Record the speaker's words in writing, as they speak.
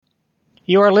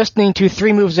You are listening to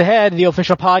Three Moves Ahead, the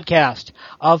official podcast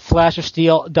of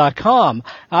FlashofSteel.com.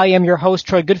 I am your host,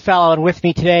 Troy Goodfellow, and with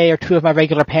me today are two of my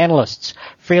regular panelists,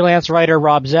 freelance writer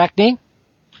Rob Zacny.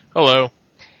 Hello.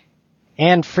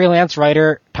 And freelance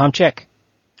writer Tom Chick.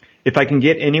 If I can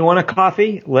get anyone a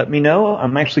coffee, let me know.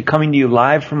 I'm actually coming to you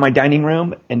live from my dining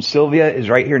room, and Sylvia is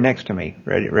right here next to me,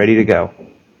 ready to go.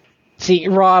 See,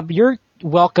 Rob, your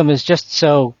welcome is just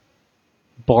so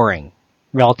boring.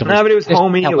 Relatively. No, but it was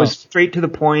homey. Hello. It was straight to the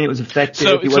point. It was effective.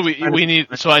 So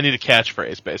I need a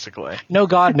catchphrase, basically. No,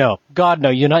 God, no. God, no.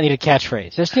 You do not need a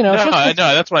catchphrase. Just, No,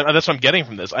 that's what I'm getting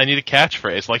from this. I need a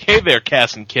catchphrase. Like, hey there,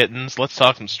 cats and kittens. Let's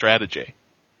talk some strategy.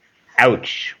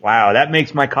 Ouch. Wow, that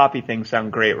makes my coffee thing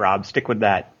sound great, Rob. Stick with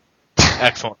that.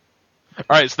 Excellent. All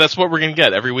right, so that's what we're going to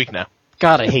get every week now.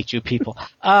 God, I hate you people.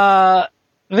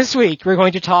 This week, we're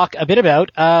going to talk a bit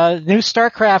about the new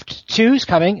StarCraft 2 is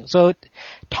coming. So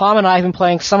Tom and I have been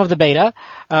playing some of the beta.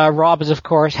 Rob, of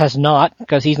course, has not,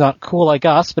 because he's not cool like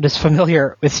us, but is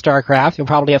familiar with StarCraft. He'll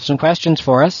probably have some questions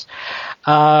for us.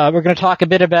 We're going to talk a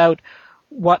bit about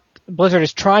what Blizzard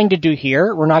is trying to do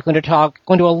here. We're not going to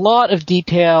go into a lot of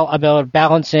detail about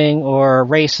balancing or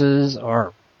races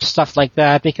or stuff like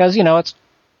that, because, it's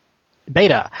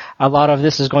beta. A lot of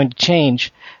this is going to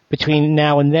change between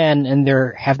now and then, and they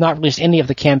have not released any of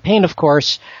the campaign, of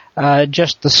course,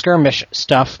 just the skirmish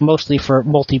stuff, mostly for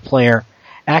multiplayer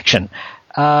action.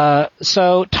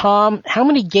 So, Tom, how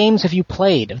many games have you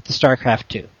played of the StarCraft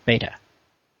 2 beta?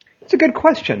 It's a good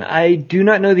question. I do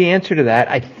not know the answer to that.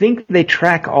 I think they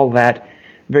track all that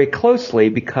very closely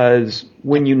because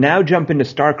when you now jump into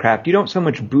StarCraft, you don't so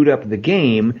much boot up the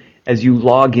game as you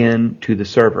log in to the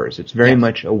servers. It's very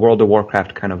much a World of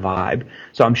Warcraft kind of vibe.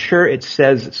 So I'm sure it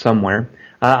says somewhere.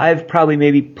 I've probably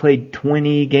maybe played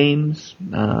 20 games,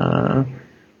 and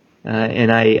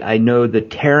I know the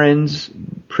Terrans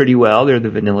pretty well. They're the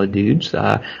vanilla dudes.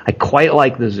 I quite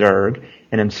like the Zerg,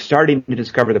 and I'm starting to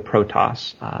discover the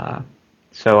Protoss.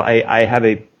 So I have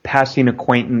a passing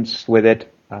acquaintance with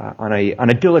it on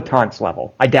a dilettante's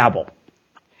level. I dabble.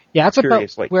 Yeah, that's about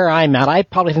where I'm at. I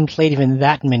probably haven't played even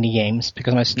that many games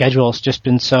because my schedule has just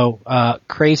been so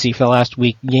crazy for the last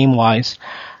week game-wise.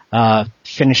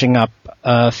 Finishing up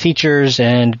features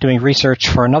and doing research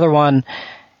for another one,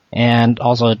 and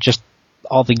also just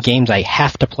all the games I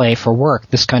have to play for work.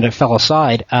 This kind of fell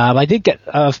aside. I did get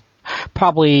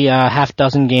probably half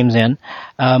dozen games in,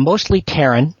 mostly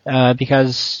Terran,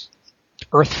 because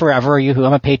Earth Forever,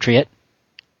 I'm a patriot.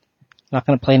 Not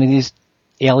going to play any of these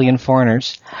alien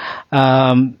foreigners.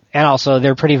 And also,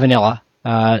 they're pretty vanilla,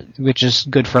 which is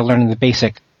good for learning the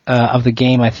basic of the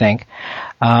game, I think.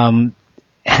 And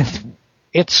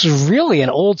it's really an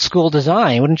old school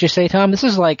design, wouldn't you say, Tom? This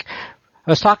is like,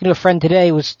 I was talking to a friend today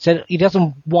who said he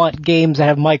doesn't want games that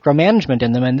have micromanagement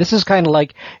in them, and this is kind of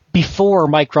like before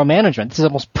micromanagement. This is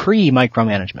almost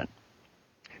pre-micromanagement.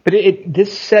 But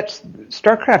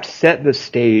StarCraft set the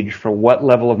stage for what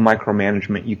level of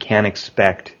micromanagement you can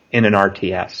expect in an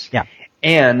RTS. Yeah.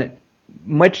 And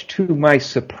much to my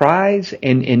surprise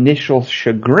and initial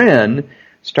chagrin,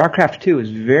 StarCraft 2 is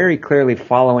very clearly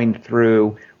following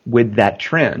through with that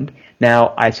trend.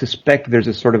 Now, I suspect there's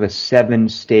a sort of a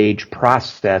 7-stage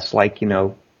process, like,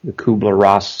 the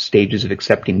Kubler-Ross stages of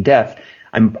accepting death.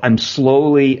 I'm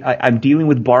dealing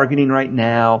with bargaining right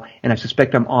now, and I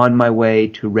suspect I'm on my way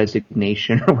to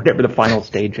resignation or whatever the final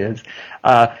stage is.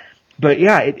 But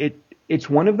yeah, it's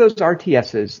one of those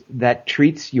RTSs that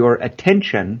treats your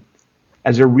attention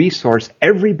as a resource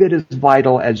every bit as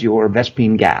vital as your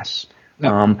Vespene gas.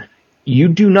 Yep. You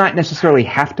do not necessarily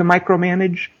have to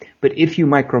micromanage, but if you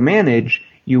micromanage,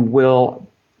 you will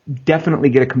definitely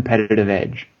get a competitive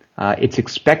edge. It's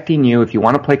expecting you, if you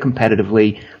want to play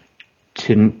competitively,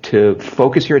 to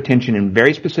focus your attention in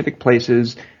very specific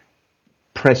places,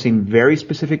 pressing very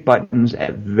specific buttons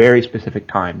at very specific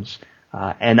times.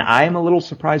 And I am a little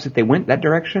surprised that they went that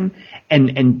direction.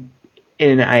 And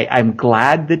I'm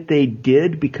glad that they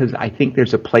did, because I think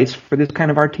there's a place for this kind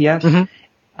of RTS. Mm-hmm.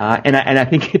 And I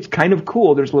think it's kind of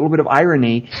cool. There's a little bit of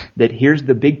irony that here's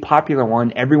the big popular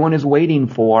one everyone is waiting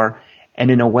for,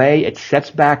 and in a way it sets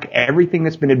back everything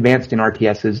that's been advanced in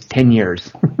RTSs 10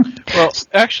 years. Well,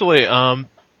 actually,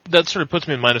 that sort of puts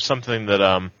me in mind of something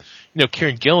that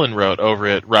Kieran Gillen wrote over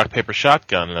at Rock Paper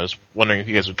Shotgun, and I was wondering if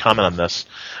you guys would comment on this.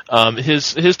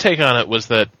 His take on it was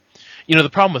that, the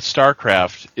problem with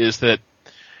StarCraft is that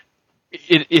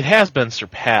it has been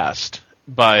surpassed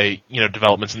by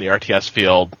developments in the RTS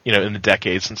field in the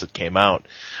decades since it came out,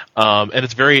 and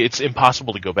it's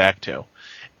impossible to go back to.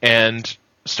 And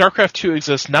StarCraft 2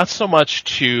 exists not so much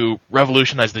to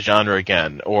revolutionize the genre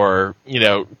again or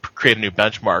create a new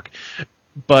benchmark,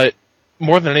 but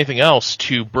more than anything else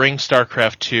to bring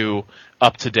StarCraft 2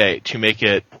 up to date, to make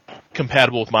it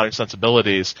compatible with modern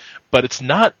sensibilities. But it's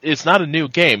not a new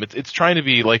game. It's trying to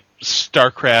be like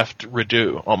StarCraft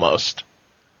Redo almost.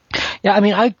 Yeah, I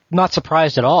mean, I'm not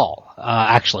surprised at all,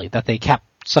 actually, that they kept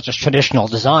such a traditional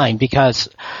design, because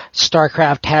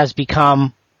StarCraft has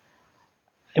become,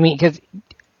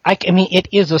 it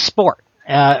is a sport.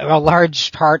 A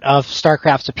large part of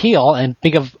StarCraft's appeal and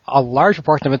a large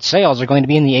proportion of its sales are going to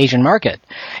be in the Asian market.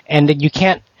 And you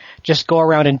can't just go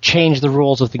around and change the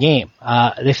rules of the game.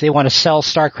 If they want to sell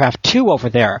StarCraft 2 over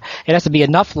there, it has to be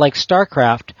enough like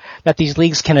StarCraft that these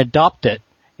leagues can adopt it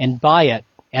and buy it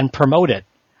and promote it.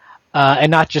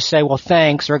 And not just say, well,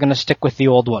 thanks, we're going to stick with the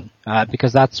old one,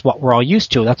 because that's what we're all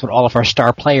used to. That's what all of our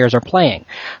star players are playing.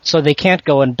 So they can't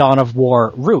go in Dawn of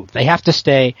War route. They have to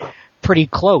stay pretty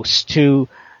close to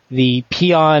the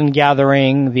peon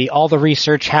gathering, all the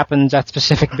research happens at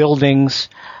specific buildings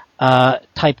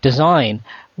type design,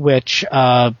 which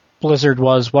Blizzard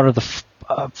was one of the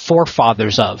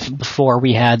forefathers of before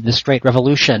we had this great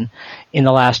revolution in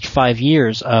the last 5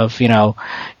 years of,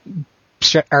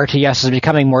 RTS is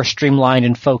becoming more streamlined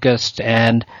and focused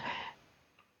and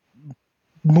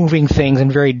moving things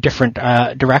in very different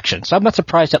directions. So I'm not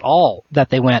surprised at all that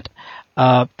they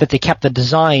kept the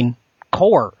design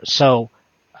core so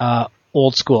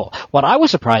old school. What I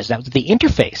was surprised at was that the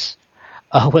interface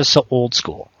was so old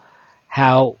school.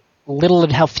 How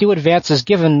few advances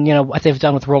given, what they've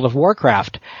done with World of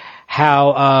Warcraft,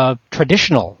 how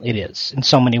traditional it is in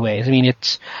so many ways. I mean,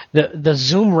 it's the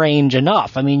zoom range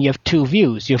enough. I mean, you have two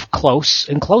views. You have close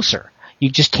and closer. You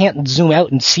just can't zoom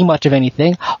out and see much of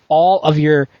anything. All of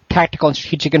your tactical and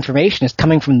strategic information is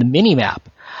coming from the mini-map,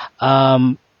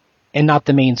 and not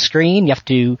the main screen.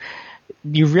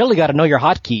 You really got to know your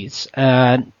hotkeys.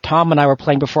 Tom and I were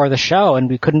playing before the show, and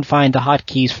we couldn't find the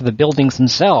hotkeys for the buildings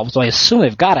themselves, so I assume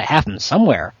they've got to have them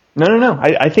somewhere. No.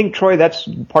 I think, Troy, that's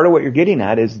part of what you're getting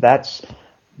at, is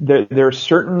there are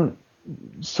certain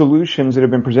solutions that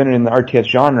have been presented in the RTS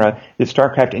genre that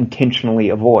StarCraft intentionally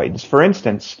avoids. For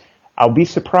instance, I'll be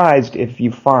surprised if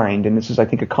you find, and this is, I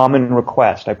think, a common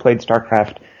request. I played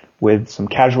StarCraft with some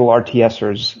casual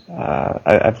RTSers.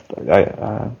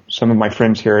 Some of my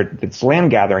friends here at this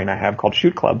land gathering I have called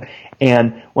Shoot Club,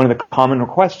 and one of the common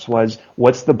requests was,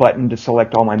 what's the button to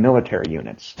select all my military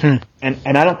units? And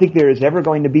I don't think there is ever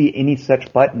going to be any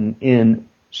such button in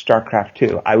StarCraft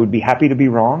 2. I would be happy to be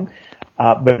wrong,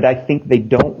 but I think they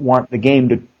don't want the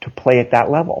game to play at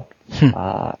that level.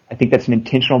 I think that's an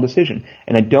intentional decision,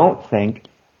 and I don't think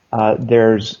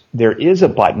there is a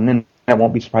button, and I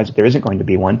won't be surprised if there isn't going to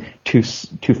be one, to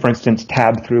for instance,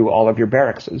 tab through all of your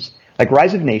barracks. Like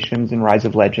Rise of Nations and Rise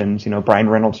of Legends, Brian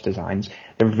Reynolds designs,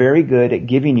 they're very good at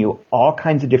giving you all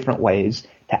kinds of different ways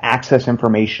to access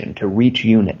information, to reach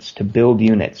units, to build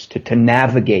units, to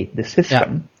navigate the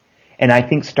system. Yeah. And I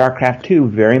think StarCraft 2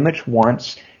 very much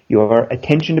wants your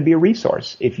attention to be a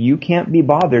resource. If you can't be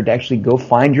bothered to actually go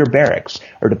find your barracks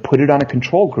or to put it on a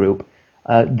control group,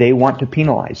 they want to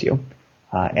penalize you.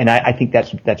 And I think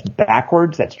that's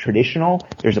backwards. That's traditional.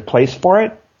 There's a place for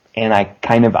it, and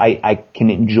I can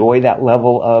enjoy that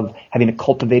level of having to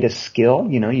cultivate a skill.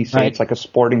 You say It's like a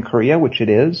sport in Korea, which it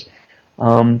is.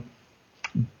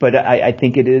 But I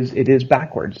think it is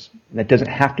backwards. That doesn't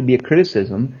have to be a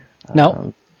criticism.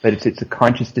 No. But it's a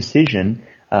conscious decision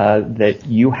that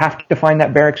you have to find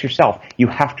that barracks yourself. You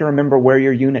have to remember where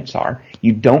your units are.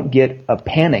 You don't get a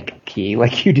panic key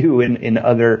like you do in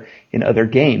other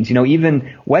games.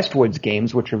 Even Westwood's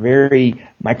games, which are very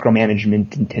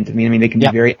micromanagement intensive. I mean, they can be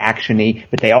very actiony,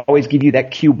 but they always give you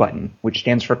that Q button, which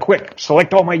stands for quick,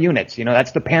 select all my units.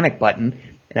 That's the panic button.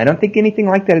 And I don't think anything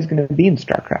like that is going to be in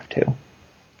StarCraft 2.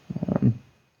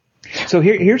 So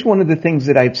here's one of the things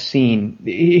that I've seen.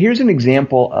 Here's an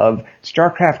example of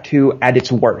StarCraft 2 at its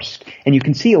worst. And you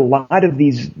can see a lot of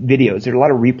these videos. There are a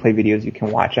lot of replay videos you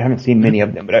can watch. I haven't seen many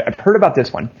of them, but I've heard about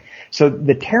this one. So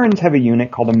the Terrans have a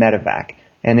unit called a medevac,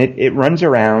 and it runs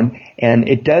around, and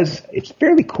it's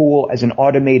fairly cool as an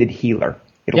automated healer.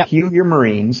 It'll heal your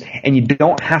Marines, and you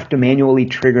don't have to manually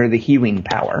trigger the healing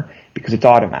power because it's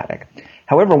automatic.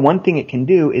 However, one thing it can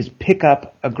do is pick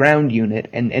up a ground unit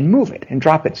and move it and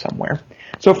drop it somewhere.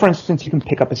 So, for instance, you can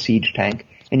pick up a siege tank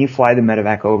and you fly the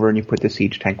medevac over and you put the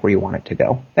siege tank where you want it to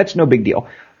go. That's no big deal.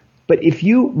 But if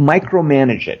you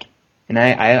micromanage it, and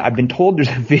I've been told there's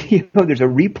a video, there's a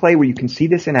replay where you can see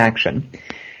this in action,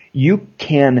 you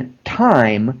can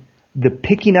time the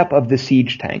picking up of the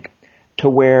siege tank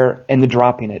and the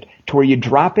dropping it, to where you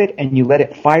drop it and you let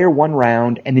it fire one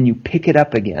round and then you pick it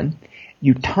up again.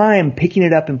 You time picking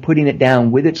it up and putting it down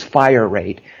with its fire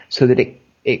rate so that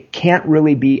it can't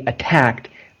really be attacked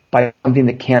by something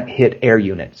that can't hit air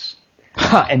units.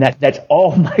 And that's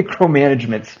all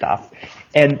micromanagement stuff.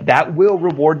 And that will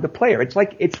reward the player. It's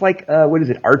like what is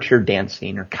it, archer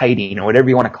dancing or kiting or whatever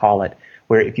you want to call it,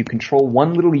 where if you control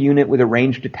one little unit with a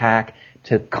ranged attack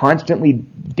to constantly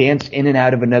dance in and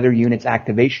out of another unit's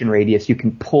activation radius, you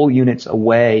can pull units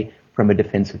away from a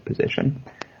defensive position.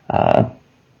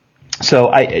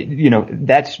 So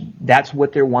that's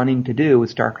what they're wanting to do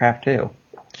with StarCraft 2.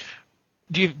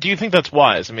 Do you think that's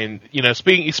wise? I mean,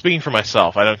 speaking for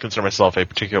myself, I don't consider myself a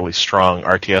particularly strong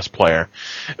RTS player,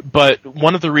 but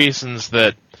one of the reasons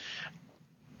that,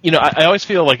 I always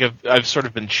feel like I've sort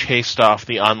of been chased off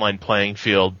the online playing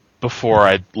field before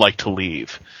I'd like to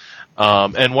leave.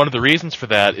 And one of the reasons for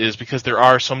that is because there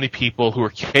are so many people who are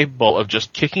capable of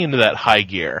just kicking into that high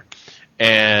gear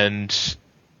and,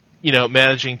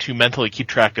 managing to mentally keep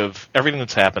track of everything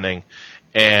that's happening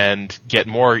and get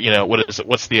more,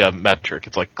 what's the metric?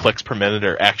 It's like clicks per minute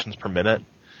or actions per minute.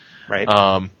 Right.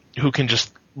 Who can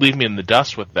just leave me in the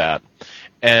dust with that.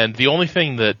 And the only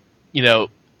thing that,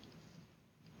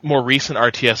 more recent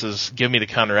RTSs give me to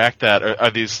counteract that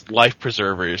are these life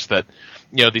preservers that,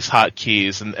 these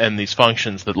hotkeys and these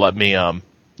functions that let me,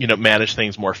 manage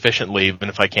things more efficiently, even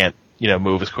if I can't,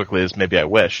 move as quickly as maybe I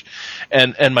wish.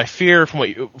 And my fear from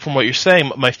what you're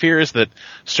saying, my fear is that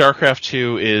StarCraft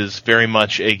 2 is very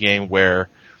much a game where,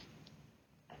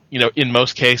 in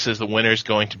most cases, the winner is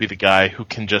going to be the guy who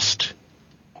can just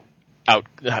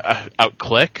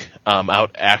out-click,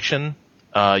 out-action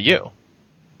you.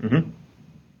 Mm-hmm.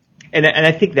 And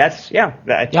I think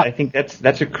I think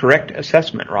that's a correct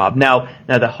assessment, Rob. Now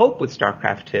the hope with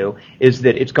StarCraft 2 is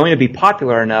that it's going to be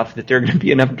popular enough that there are going to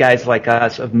be enough guys like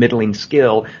us of middling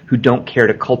skill who don't care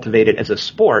to cultivate it as a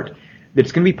sport, that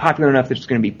it's going to be popular enough that there's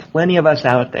going to be plenty of us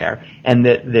out there, and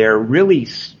that they're really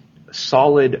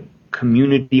solid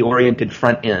community-oriented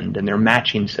front end and their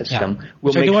matching system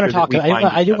will make sure that we find each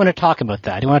other. I do want to talk about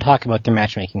that. I do want to talk about their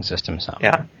matchmaking system.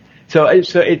 Yeah. So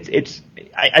it's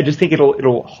I just think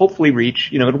it'll hopefully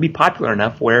reach, it'll be popular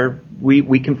enough where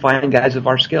we can find guys of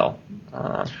our skill.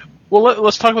 Well,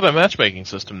 let's talk about that matchmaking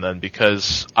system then,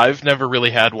 because I've never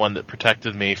really had one that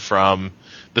protected me from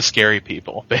the scary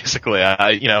people. Basically,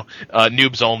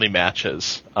 noobs only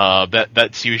matches.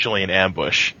 That's usually an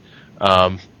ambush,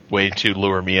 way to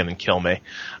lure me in and kill me.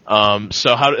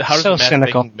 So how does the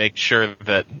matchmaking make sure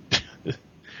that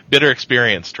bitter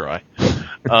experience, Troy?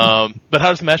 But how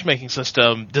does the matchmaking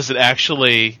system, does it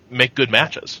actually make good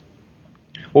matches?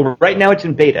 Well, right now it's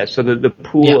in beta, so the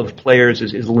pool of players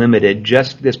is limited.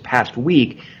 Just this past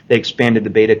week, they expanded the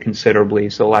beta considerably,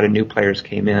 so a lot of new players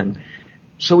came in.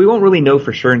 So we won't really know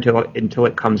for sure until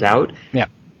it comes out. Yeah.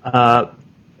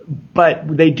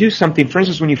 But they do something. For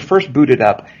instance, when you first boot it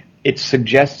up, it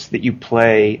suggests that you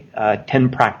play 10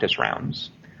 practice rounds,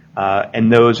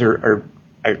 and those are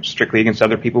strictly against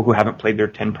other people who haven't played their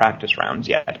 10 practice rounds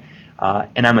yet.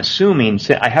 And I'm assuming,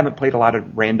 I haven't played a lot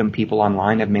of random people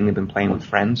online, I've mainly been playing with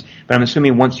friends, but I'm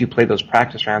assuming once you play those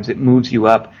practice rounds, it moves you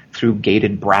up through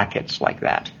gated brackets like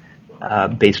that,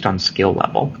 based on skill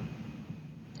level.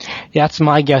 Yeah, that's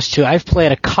my guess too. I've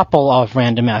played a couple of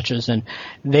random matches, and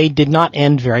they did not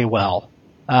end very well,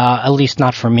 at least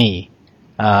not for me.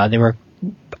 They were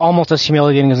almost as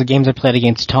humiliating as the games I played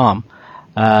against Tom.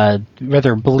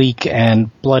 Rather bleak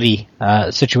and bloody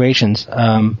situations.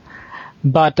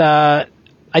 But I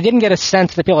didn't get a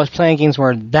sense that people I was playing games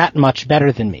were that much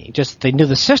better than me. Just they knew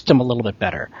the system a little bit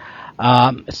better.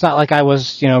 It's not like I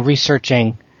was,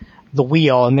 researching the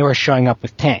wheel and they were showing up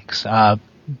with tanks.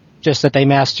 Just that they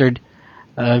mastered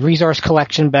resource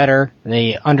collection better.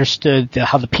 They understood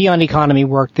how the peon economy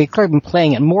worked. They could have been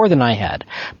playing it more than I had.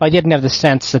 But I didn't have the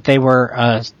sense that they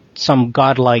were some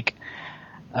godlike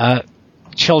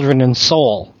children in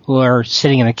Seoul who are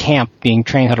sitting in a camp being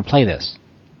trained how to play this.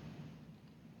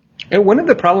 And one of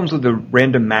the problems with the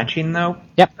random matching, though,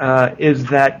 is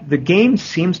that the game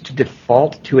seems to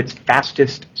default to its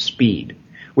fastest speed,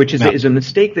 which is a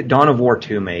mistake that Dawn of War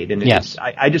 2 made. And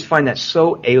I just find that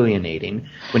so alienating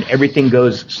when everything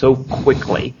goes so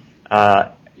quickly.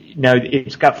 Now,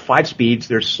 it's got 5 speeds.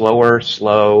 There's slower,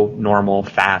 slow, normal,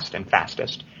 fast, and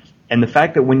fastest. And the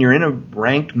fact that when you're in a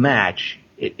ranked match,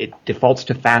 it defaults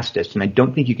to fastest, and I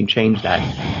don't think you can change that.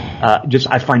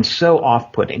 I find so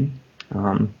off-putting.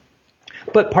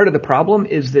 But part of the problem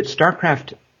is that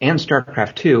StarCraft and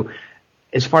StarCraft 2,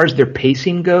 as far as their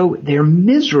pacing go, they're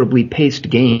miserably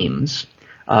paced games,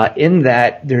 in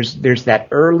that there's that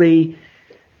early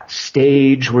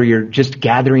stage where you're just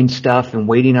gathering stuff and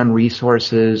waiting on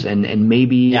resources, and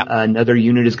maybe another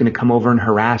unit is going to come over and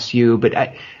harass you,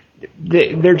 but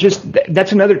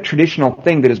that's another traditional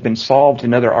thing that has been solved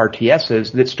in other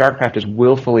RTSs that StarCraft is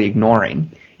willfully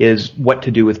ignoring, is what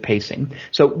to do with pacing.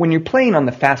 So when you're playing on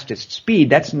the fastest speed,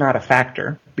 that's not a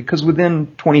factor, because within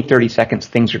 20, 30 seconds,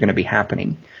 things are going to be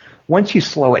happening. Once you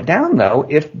slow it down, though,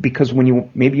 because when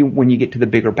you get to the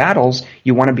bigger battles,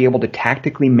 you want to be able to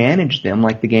tactically manage them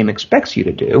like the game expects you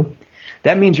to do,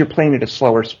 that means you're playing at a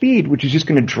slower speed, which is just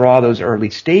going to draw those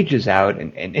early stages out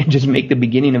and just make the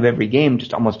beginning of every game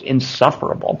just almost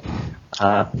insufferable.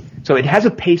 So it has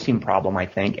a pacing problem, I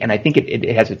think, and I think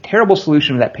it has a terrible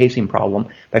solution to that pacing problem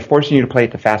by forcing you to play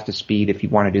at the fastest speed if you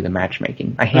want to do the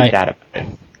matchmaking. I hate that about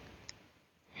it.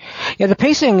 Yeah, the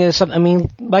pacing is something, I mean,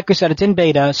 like we said, it's in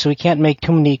beta, so we can't make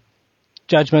too many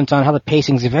judgments on how the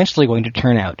pacing is eventually going to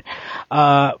turn out.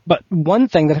 But one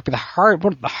thing that the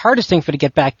hardest thing for to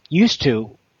get back used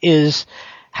to is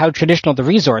how traditional the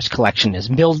resource collection is.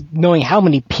 Knowing how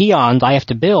many peons I have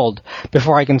to build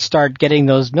before I can start getting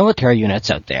those military units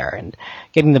out there and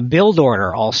getting the build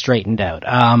order all straightened out.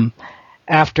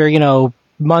 After,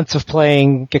 months of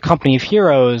playing A Company of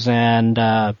Heroes and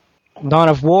Dawn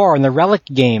of War and the Relic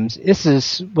games,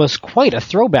 this was quite a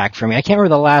throwback for me. I can't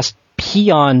remember the last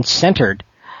peon-centered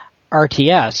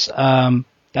RTS from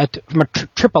a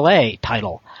AAA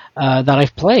title that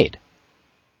I've played.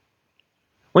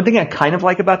 One thing I kind of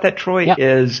like about that, Troy,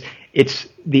 is it's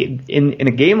in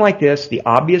a game like this, the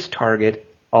obvious target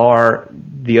are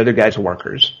the other guy's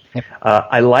workers. Yep.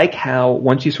 I like how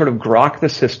once you sort of grok the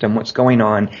system, what's going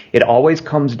on, it always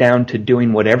comes down to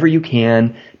doing whatever you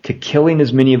can to killing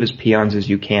as many of his peons as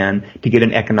you can to get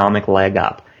an economic leg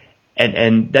up.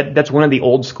 And that's one of the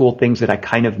old school things that I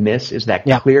kind of miss, is that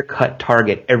clear-cut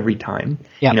target every time.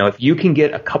 Yep. If you can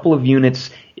get a couple of units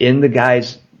in the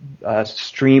guy's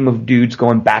stream of dudes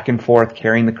going back and forth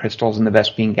carrying the crystals and the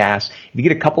Vespene gas, if you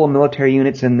get a couple of military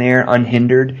units in there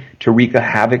unhindered to wreak a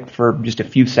havoc for just a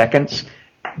few seconds,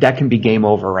 that can be game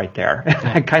over right there.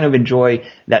 I kind of enjoy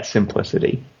that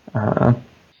simplicity.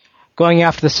 Going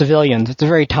after the civilians, it's a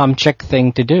very Tom Chick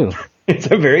thing to do. It's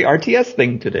a very RTS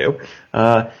thing to do.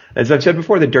 As I've said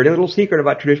before, the dirty little secret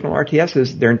about traditional RTS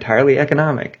is they're entirely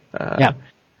economic.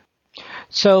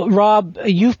 So, Rob,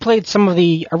 you've played some of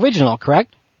the original,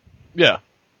 correct? Yeah,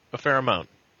 a fair amount.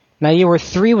 Now, you were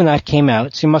 3 when that came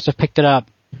out, so you must have picked it up.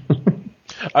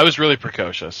 I was really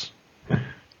precocious.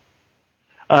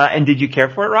 And did you care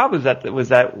for it, Rob?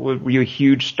 Were you a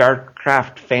huge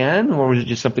StarCraft fan, or was it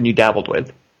just something you dabbled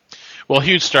with? Well,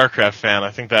 huge StarCraft fan.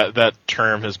 I think that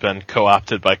term has been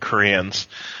co-opted by Koreans,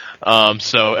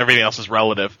 so everything else is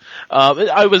relative.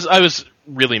 I was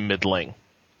really middling.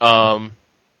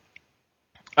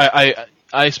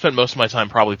 I spent most of my time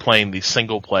probably playing the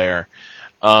single player,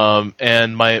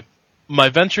 and my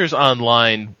ventures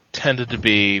online tended to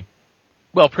be,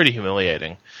 well, pretty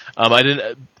humiliating. I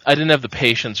didn't have the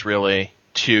patience really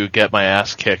to get my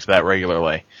ass kicked that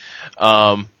regularly.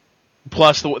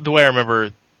 Plus, the way I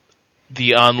remember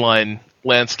the online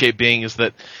landscape being is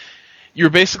that you're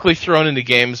basically thrown into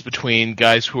games between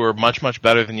guys who are much, much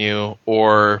better than you,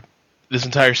 or this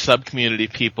entire sub-community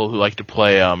of people who like to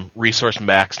play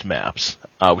resource-maxed maps,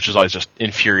 which is always just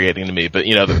infuriating to me. But,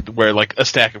 where, like, a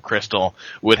stack of crystal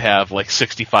would have, like,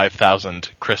 65,000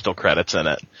 crystal credits in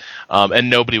it. And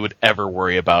nobody would ever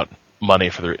worry about money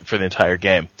for the entire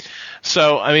game.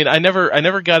 So, I mean, I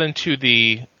never got into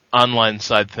the online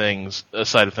side of things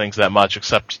that much,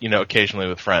 except, occasionally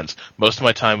with friends. Most of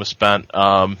my time was spent,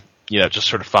 just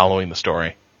sort of following the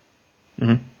story.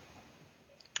 Mm-hmm.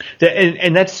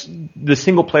 And that's the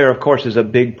single player, of course, is a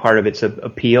big part of its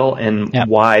appeal and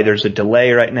why there's a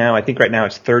delay right now. I think right now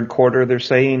it's third quarter, they're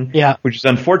saying, which is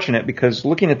unfortunate because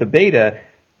looking at the beta,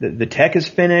 the tech is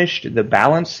finished. The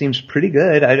balance seems pretty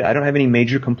good. I don't have any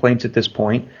major complaints at this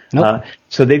point. Nope.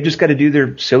 So they've just got to do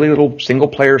their silly little single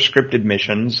player scripted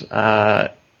missions.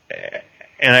 And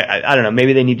I don't know,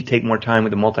 maybe they need to take more time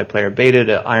with the multiplayer beta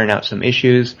to iron out some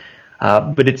issues.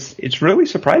 But it's really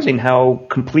surprising how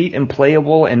complete and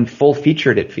playable and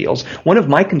full-featured it feels. One of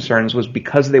my concerns was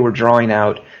because they were drawing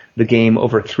out the game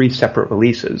over 3 separate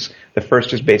releases. The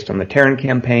first is based on the Terran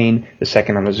campaign, the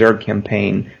second on the Zerg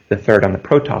campaign, the third on the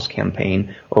Protoss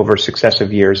campaign over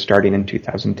successive years starting in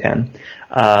 2010.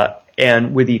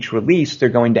 And with each release, they're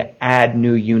going to add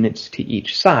new units to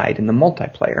each side in the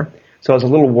multiplayer. So I was a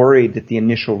little worried that the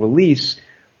initial release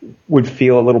would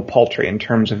feel a little paltry in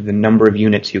terms of the number of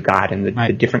units you got and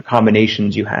the different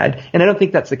combinations you had. And I don't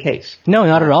think that's the case. No,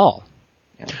 not at all.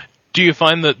 Yeah. Do you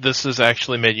find that this has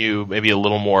actually made you maybe a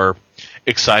little more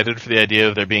excited for the idea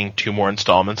of there being 2 more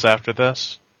installments after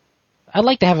this? I'd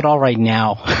like to have it all right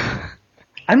now.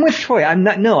 I'm with Troy. I'm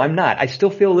not. I still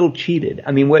feel a little cheated.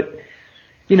 I mean,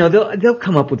 they'll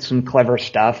come up with some clever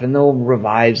stuff and they'll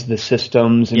revise the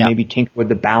systems and maybe tinker with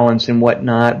the balance and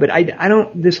whatnot. But I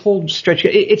don't, this whole stretch,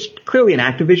 it's clearly an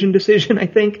Activision decision, I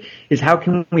think, is how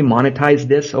can we monetize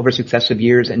this over successive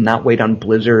years and not wait on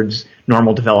Blizzard's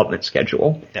normal development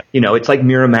schedule? Yep. It's like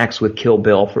Miramax with Kill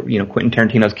Bill for, Quentin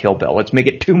Tarantino's Kill Bill. Let's make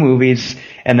it 2 movies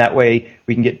and that way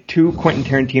we can get 2 Quentin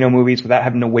Tarantino movies without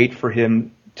having to wait for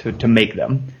him to make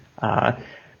them.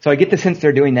 So I get the sense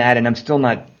they're doing that and I'm still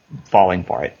not falling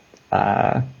for it.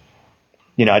 I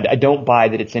don't buy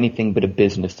that it's anything but a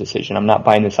business decision. I'm not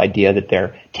buying this idea that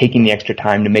they're taking the extra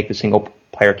time to make the single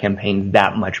player campaign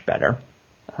that much better.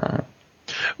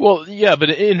 Well, yeah, but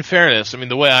in fairness, I mean,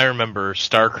 the way I remember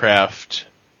StarCraft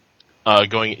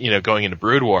going into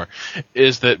Brood War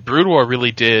is that Brood War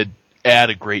really did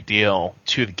add a great deal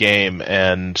to the game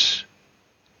and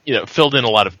filled in a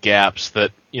lot of gaps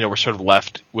that were sort of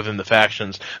left within the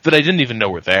factions that I didn't even know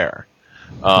were there.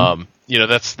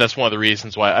 That's one of the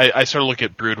reasons why I sort of look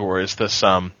at Brood War as this,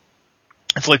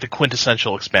 it's like the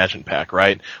quintessential expansion pack,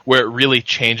 right? Where it really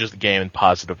changes the game in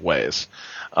positive ways.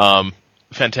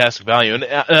 Fantastic value. And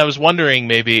I was wondering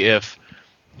maybe if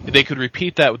they could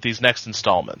repeat that with these next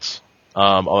installments.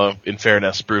 Although, in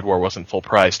fairness, Brood War wasn't full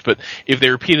priced. But if they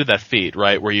repeated that feat,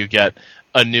 right, where you get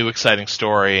a new exciting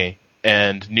story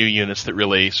and new units that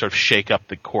really sort of shake up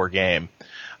the core game,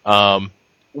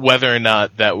 whether or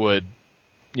not that would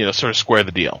sort of square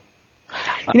the deal.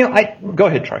 Go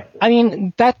ahead, Troy. I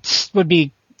mean, that would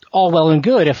be all well and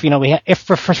good if, if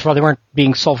first of all, they weren't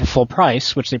being sold for full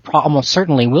price, which they almost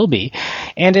certainly will be.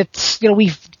 And it's,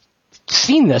 we've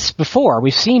seen this before.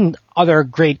 We've seen other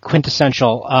great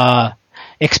quintessential,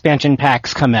 expansion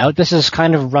packs come out. This is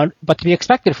kind of but to be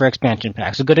expected for expansion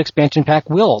packs. A good expansion pack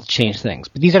will change things.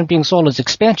 But these aren't being sold as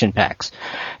expansion packs.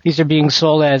 These are being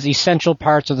sold as essential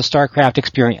parts of the StarCraft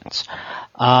experience.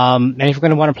 And if you're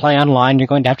going to want to play online, you're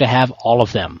going to have all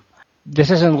of them.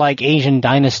 This isn't like Asian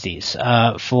Dynasties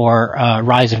for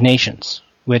Rise of Nations,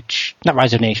 not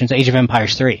Rise of Nations, Age of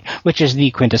Empires 3, which is the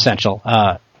quintessential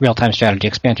real-time strategy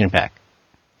expansion pack.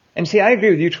 And see, I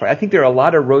agree with you, Troy. I think there are a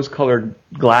lot of rose-colored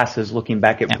glasses looking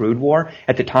back at Brood War.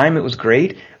 At the time, it was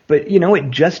great, but it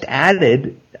just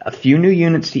added a few new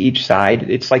units to each side.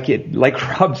 It's like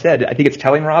Rob said. I think it's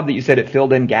telling Rob that you said it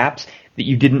filled in gaps that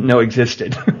you didn't know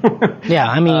existed. Yeah,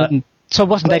 I mean, so it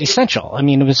wasn't that essential. I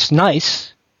mean, it was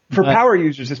nice. For power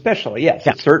users especially, yes.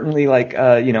 Yeah. Certainly,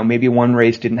 maybe one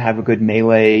race didn't have a good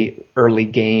melee early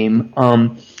game.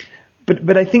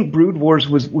 But I think Brood Wars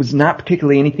was not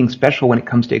particularly anything special when it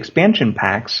comes to expansion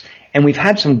packs. And we've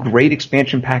had some great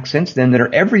expansion packs since then that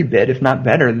are every bit, if not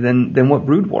better, than what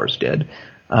Brood Wars did.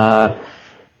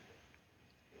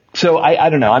 So I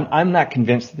don't know. I'm not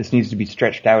convinced that this needs to be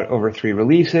stretched out over 3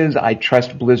 releases. I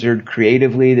trust Blizzard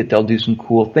creatively that they'll do some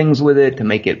cool things with it to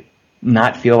make it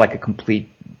not feel like a complete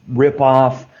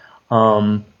rip-off.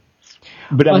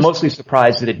 But I'm mostly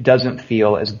surprised that it doesn't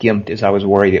feel as gimped as I was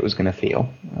worried it was going to feel.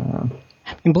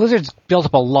 Blizzard's built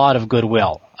up a lot of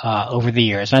goodwill over the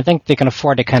years, and I think they can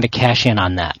afford to kind of cash in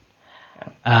on that.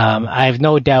 I have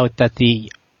no doubt that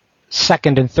the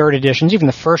second and third editions, even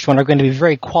the first one, are going to be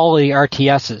very quality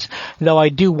RTSs. Though I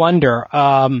do wonder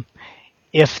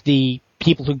if the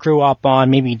people who grew up on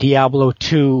maybe Diablo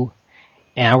 2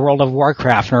 and World of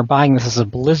Warcraft and are buying this as a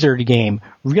Blizzard game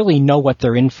really know what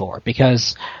they're in for,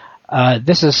 because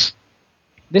this is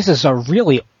a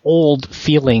really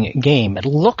old-feeling game. It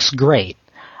looks great,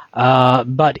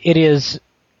 but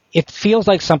it feels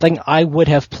like something I would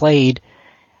have played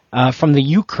from the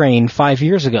Ukraine 5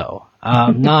 years ago.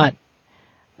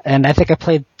 And I think I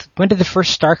played. When did the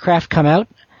first StarCraft come out?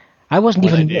 I wasn't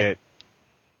even 98.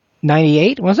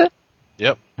 98, was it?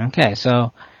 Yep. Okay,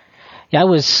 so yeah, I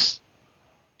was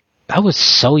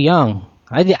so young.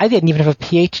 I didn't even have a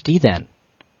PhD then.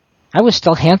 I was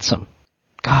still handsome.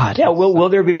 God. Yeah.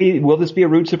 Will this be a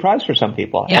rude surprise for some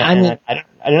people? Yeah. I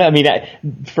don't know. I mean,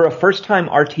 for a first-time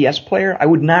RTS player, I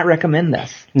would not recommend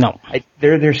this. No.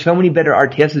 There's so many better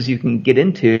RTSs you can get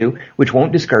into, which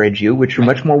won't discourage you, which are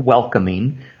much more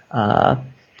welcoming. Now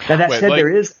that said,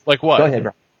 there is. Like what? Go ahead,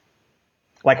 bro.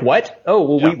 Like what?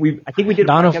 Oh, well, yeah. I think we did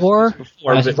Dawn of War,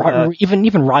 before,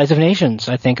 even Rise of Nations,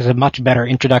 I think, is a much better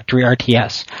introductory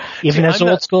RTS. Even as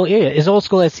old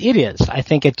school as it is, I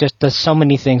think it just does so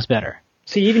many things better.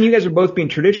 See, even you guys are both being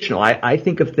traditional. I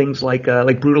think of things like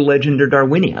Brutal Legend or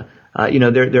Darwinia.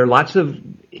 There are lots of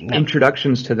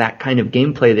introductions to that kind of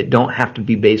gameplay that don't have to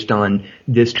be based on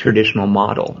this traditional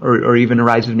model, or even a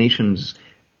Rise of Nations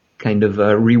kind of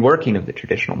reworking of the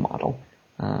traditional model.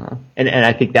 And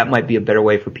I think that might be a better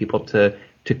way for people to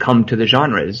to come to the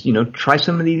genre is, try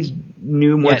some of these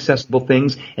new, more accessible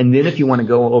things, and then if you want to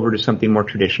go over to something more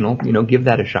traditional, give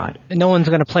that a shot. No one's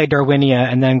going to play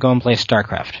Darwinia and then go and play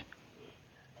StarCraft.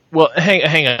 Well,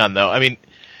 hang on, though. I mean,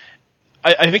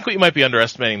 I think what you might be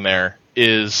underestimating there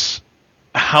is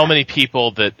how many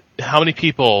people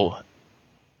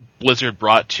Blizzard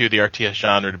brought to the RTS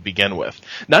genre to begin with.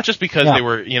 Not just because they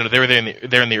were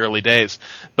there in the early days,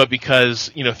 but because,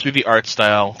 through the art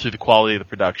style, through the quality of the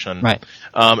production, right.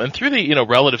 And through the,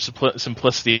 relative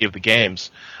simplicity of the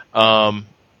games, they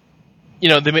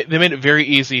made it very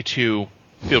easy to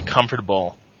feel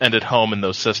comfortable and at home in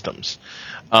those systems.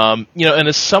 And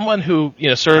as someone who,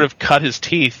 sort of cut his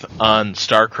teeth on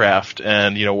StarCraft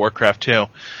and, Warcraft 2,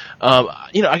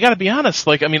 I gotta be honest,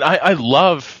 I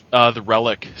love, the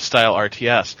Relic style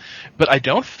RTS, but I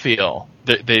don't feel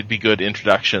that they'd be good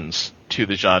introductions to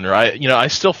the genre. I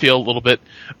still feel a little bit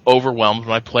overwhelmed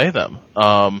when I play them.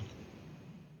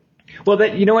 Well,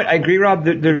 you know what? I agree, Rob.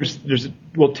 The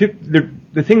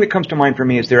thing that comes to mind for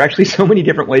me is there are actually so many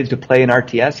different ways to play an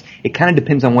RTS. It kind of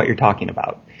depends on what you're talking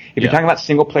about. If you're talking about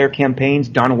single-player campaigns,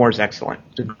 Dawn of War is excellent.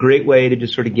 It's a great way to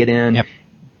just sort of get in,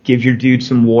 give your dude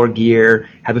some war gear,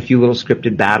 have a few little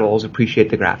scripted battles, appreciate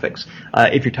the graphics.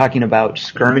 If you're talking about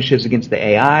skirmishes against the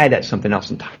AI, that's something else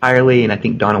entirely, and I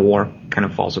think Dawn of War kind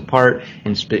of falls apart.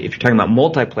 And if you're talking about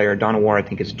multiplayer, Dawn of War I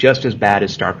think is just as bad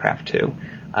as StarCraft 2.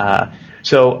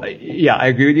 So, I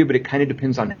agree with you, but it kind of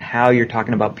depends on how you're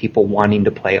talking about people wanting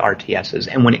to play RTSs.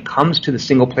 And when it comes to the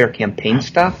single-player campaign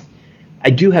stuff, I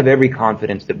do have every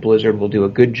confidence that Blizzard will do a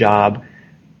good job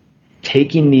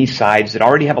taking these sides that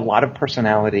already have a lot of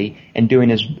personality and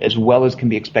doing as well as can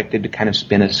be expected to kind of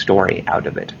spin a story out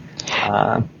of it.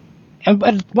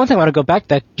 And one thing I want to go back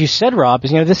that you said, Rob, is,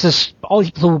 this is all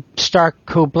the people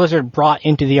who Blizzard brought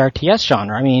into the RTS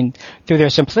genre. I mean, through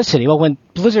their simplicity. Well, when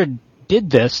Blizzard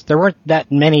did this, there weren't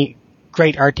that many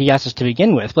great RTSs to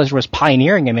begin with. Blizzard was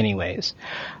pioneering in many ways.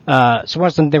 So it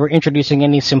wasn't they were introducing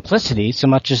any simplicity so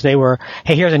much as they were,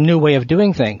 hey, here's a new way of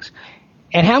doing things.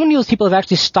 And how many of those people have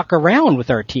actually stuck around with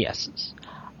RTSs?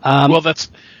 That's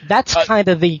kind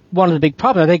of one of the big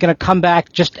problems. Are they going to come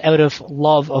back just out of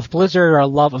love of Blizzard or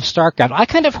love of StarCraft? I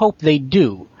kind of hope they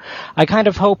do. I kind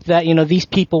of hope that, these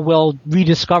people will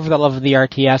rediscover the love of the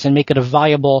RTS and make it a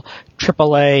viable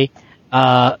AAA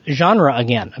genre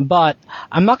again. But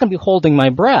I'm not going to be holding my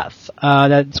breath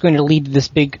that it's going to lead to this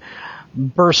big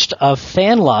burst of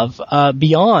fan love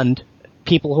beyond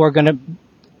people who are going to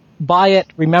buy it,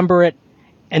 remember it,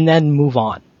 and then move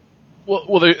on.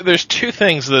 Well, there's two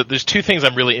things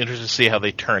I'm really interested to see how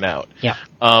they turn out. Yeah.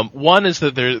 One is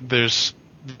that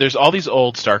there's all these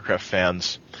old StarCraft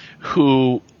fans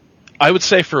who I would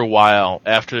say for a while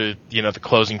after the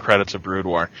closing credits of Brood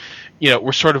War,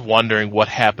 we're sort of wondering what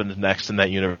happened next in that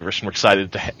universe, and we're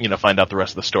excited to find out the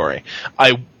rest of the story.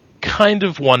 I kind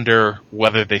of wonder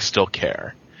whether they still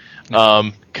care,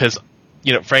 because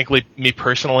frankly, me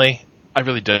personally, I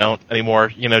really don't anymore.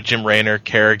 Jim Raynor,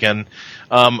 Kerrigan.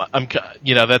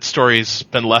 That story's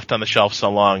been left on the shelf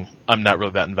so long, I'm not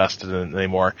really that invested in it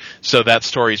anymore. So that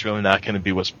story's really not going to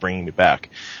be what's bringing me back.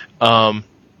 So I'm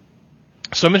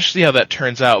interested to see how that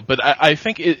turns out. But I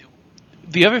think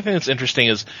the other thing that's interesting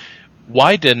is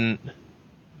why didn't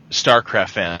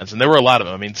StarCraft fans, and there were a lot of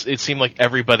them. I mean, it seemed like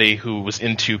everybody who was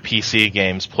into PC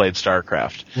games played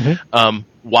StarCraft. Mm-hmm.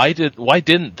 Why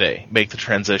didn't they make the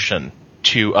transition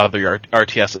to other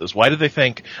RTSs? Why did they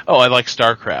think, oh, I like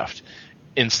StarCraft,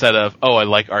 instead of, oh, I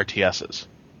like RTSs?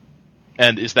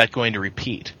 And is that going to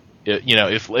repeat?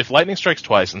 If lightning strikes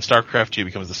twice and StarCraft 2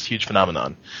 becomes this huge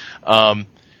phenomenon,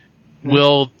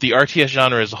 will the RTS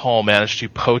genre as a whole manage to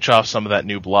poach off some of that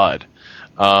new blood?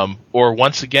 Or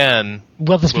once again,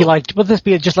 will this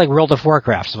be just like World of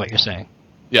Warcraft? Is what you're saying?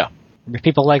 Yeah. If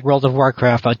people like World of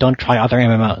Warcraft, but don't try other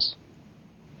MMOs.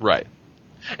 Right.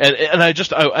 And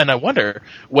I wonder,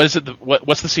 what's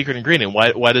the secret ingredient?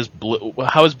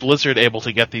 How is Blizzard able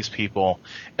to get these people,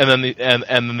 and then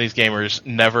these gamers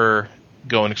never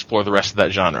go and explore the rest of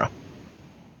that genre?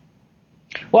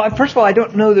 Well, first of all, I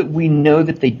don't know that we know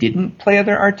that they didn't play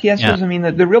other RTSs. Yeah. I mean,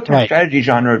 the real-time strategy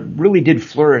genre really did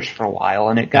flourish for a while,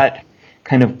 and it got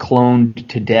kind of cloned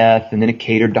to death, and then it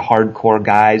catered to hardcore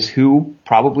guys who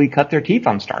probably cut their teeth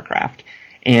on StarCraft.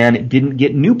 And it didn't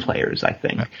get new players, I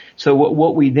think. So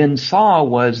what we then saw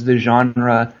was the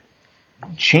genre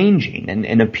changing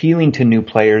and appealing to new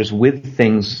players with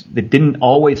things that didn't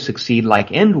always succeed,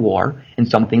 like End War, and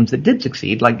some things that did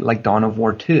succeed, like Dawn of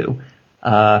War 2.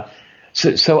 I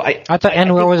thought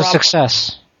End War was a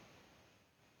success.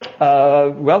 They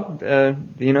put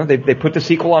the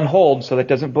sequel on hold, so that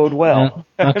doesn't bode well.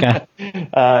 Okay.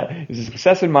 It's a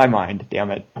success in my mind, damn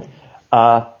it.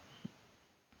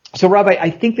 So, Rob, I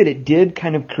think that it did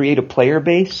kind of create a player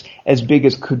base as big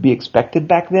as could be expected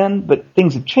back then, but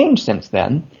things have changed since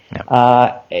then.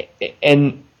 Yeah.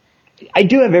 And I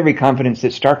do have every confidence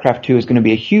that StarCraft II is going to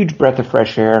be a huge breath of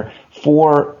fresh air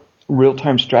for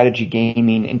real-time strategy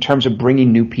gaming in terms of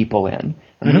bringing new people in.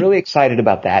 I'm really excited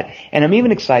about that. And I'm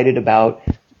even excited about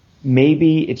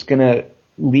maybe it's going to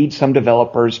lead some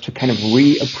developers to kind of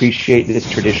reappreciate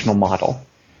this traditional model.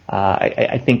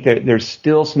 I think there's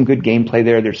still some good gameplay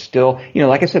there. There's still,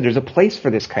 like I said, there's a place for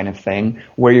this kind of thing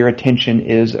where your attention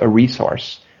is a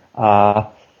resource.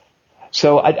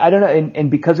 So I don't know, and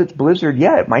because it's Blizzard,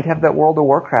 yeah, it might have that World of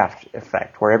Warcraft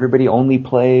effect where everybody only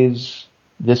plays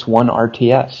this one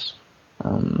RTS.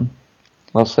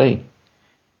 We'll see.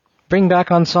 Bring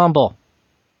back Ensemble.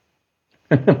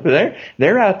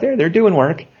 They're out there. They're doing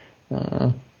work.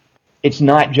 It's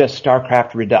not just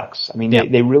StarCraft Redux. I mean,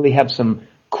 they really have some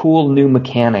cool new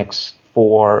mechanics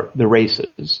for the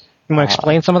races. You want to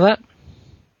explain some of that?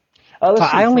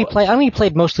 I only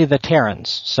played mostly the Terrans,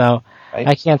 so right.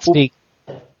 I can't speak.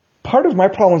 Part of my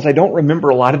problem is I don't remember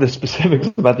a lot of the specifics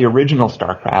about the original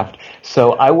StarCraft,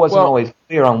 so I wasn't always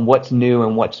clear on what's new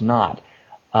and what's not.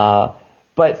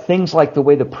 But things like the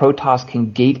way the Protoss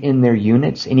can gate in their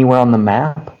units anywhere on the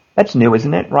map, that's new,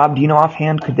 isn't it? Rob, do you know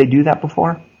offhand, could they do that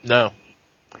before? No.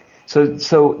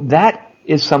 So that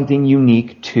is something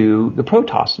unique to the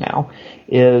Protoss now,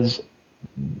 is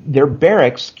their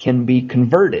barracks can be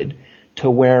converted to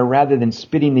where rather than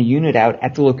spitting the unit out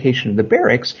at the location of the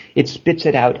barracks, it spits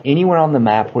it out anywhere on the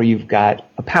map where you've got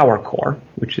a power core,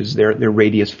 which is their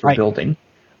radius for building.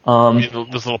 Those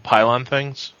little pylon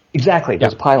things? Exactly,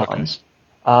 those pylons.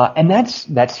 Okay. And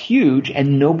that's huge,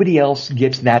 and nobody else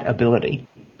gets that ability.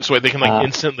 So they can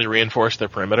instantly reinforce their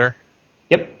perimeter?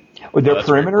 Yep. Or their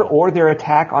perimeter cool. or their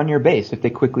attack on your base if they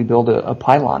quickly build a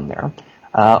pylon there.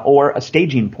 Or a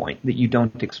staging point that you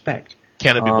don't expect.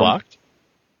 Can it be blocked?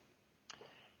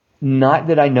 Not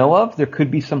that I know of. There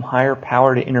could be some higher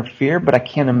power to interfere, but I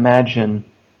can't imagine.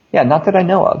 Yeah, not that I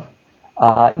know of.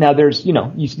 Now there's,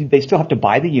 they still have to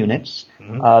buy the units.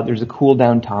 Mm-hmm. There's a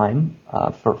cooldown time,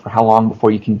 for how long before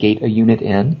you can gate a unit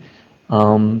in.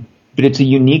 But it's a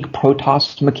unique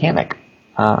Protoss mechanic.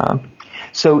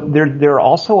 So there are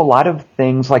also a lot of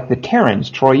things like the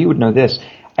Terrans. Troy, you would know this.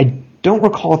 I don't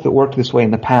recall if it worked this way in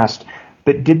the past,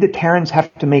 but did the Terrans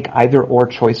have to make either or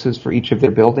choices for each of their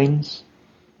buildings?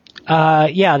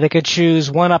 Yeah, they could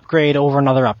choose one upgrade over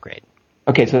another upgrade.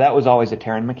 Okay, so that was always a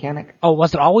Terran mechanic? Oh,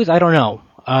 was it always? I don't know.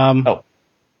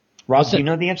 Rob, do you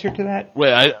know the answer to that?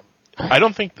 Wait, I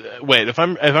don't think. Wait, if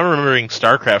I'm remembering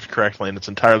StarCraft correctly, and it's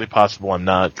entirely possible I'm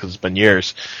not because it's been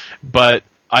years, but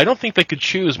I don't think they could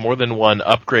choose more than one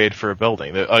upgrade for a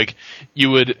building. Like,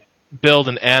 you would build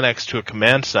an annex to a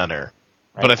command center,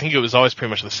 right. But I think it was always pretty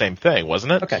much the same thing,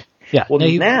 wasn't it? Okay. Yeah. Well,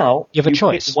 now you have a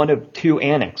choice. Pick one of two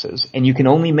annexes, and you can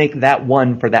only make that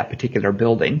one for that particular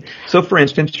building. So, for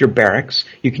instance, your barracks,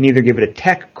 you can either give it a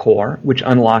tech core, which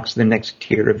unlocks the next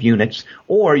tier of units,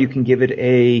 or you can give it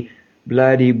a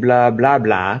bloody blah blah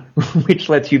blah, which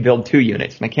lets you build 2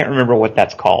 units, and I can't remember what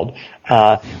that's called,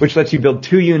 which lets you build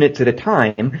 2 units at a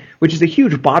time, which is a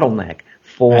huge bottleneck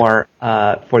for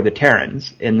the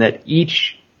Terrans, in that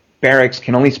each barracks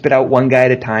can only spit out one guy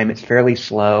at a time. It's fairly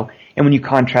slow, and when you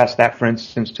contrast that, for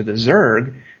instance, to the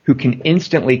Zerg, who can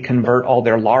instantly convert all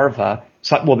their larvae.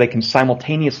 They can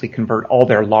simultaneously convert all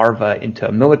their larvae into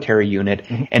a military unit,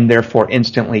 mm-hmm. and therefore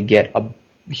instantly get a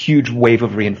huge wave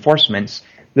of reinforcements.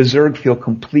 The Zerg feel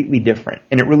completely different,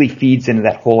 and it really feeds into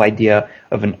that whole idea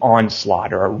of an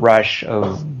onslaught or a rush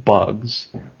of bugs.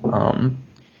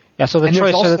 So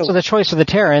the choice for the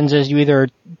Terrans is you either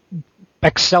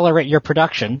accelerate your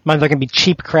production, they're going to be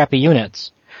cheap, crappy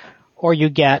units, or you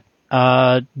get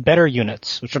better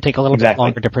units, which will take a little bit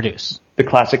longer to produce. The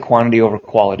classic quantity over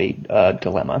quality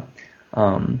dilemma.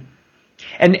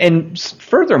 And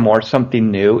furthermore, something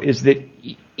new is that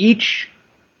each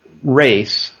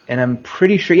race, and I'm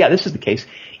pretty sure, this is the case,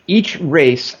 each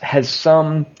race has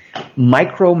some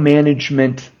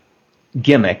micromanagement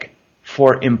gimmick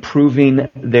for improving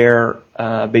their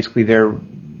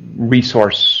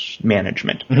resource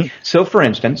management. Mm-hmm. So, for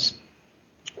instance,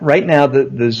 right now the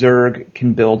Zerg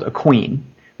can build a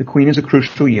queen. The queen is a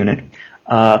crucial unit.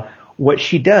 What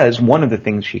she does, one of the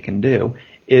things she can do,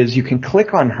 is you can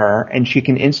click on her and she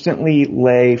can instantly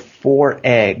lay 4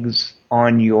 eggs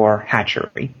on your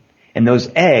hatchery. And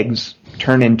those eggs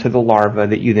turn into the larvae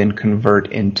that you then convert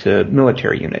into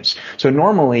military units. So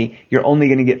normally, you're only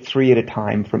going to get 3 at a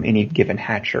time from any given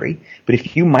hatchery. But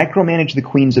if you micromanage the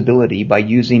queen's ability by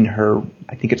using her,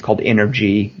 I think it's called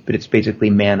energy, but it's basically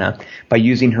mana, by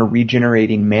using her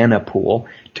regenerating mana pool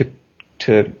to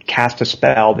to cast a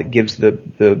spell that gives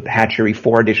the hatchery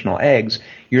 4 additional eggs,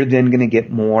 you're then going to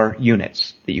get more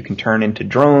units that you can turn into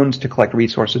drones to collect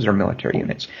resources or military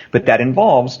units. But that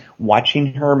involves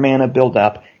watching her mana build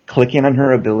up, clicking on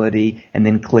her ability, and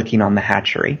then clicking on the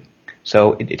hatchery.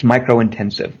 So it's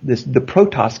micro-intensive. The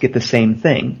Protoss get the same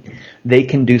thing. They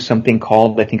can do something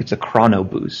called, I think it's a chrono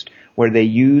boost, where they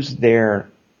use their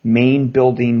main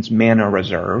building's mana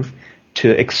reserve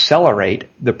to accelerate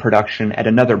the production at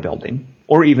another building,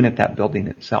 or even at that building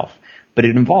itself. But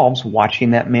it involves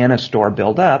watching that mana store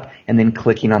build up and then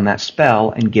clicking on that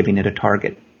spell and giving it a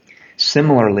target.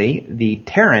 Similarly, the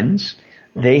Terrans,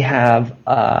 they have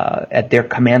at their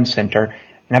command center,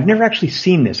 and I've never actually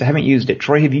seen this. I haven't used it.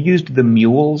 Troy, have you used the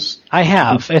mules? I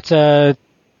have. It's a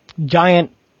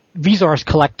giant resource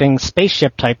collecting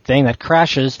spaceship type thing that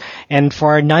crashes, and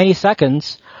for 90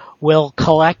 seconds will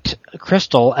collect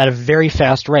crystal at a very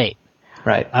fast rate.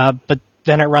 Right. But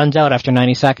then it runs out after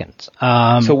 90 seconds.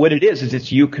 So what it is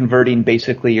it's you converting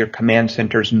basically your command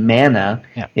center's mana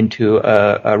into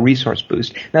a resource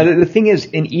boost. Now the thing is,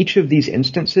 in each of these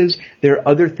instances, there are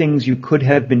other things you could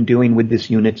have been doing with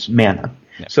this unit's mana.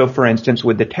 Yeah. So for instance,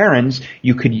 with the Terrans,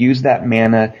 you could use that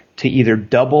mana to either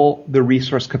double the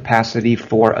resource capacity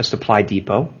for a supply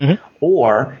depot,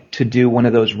 or to do one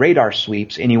of those radar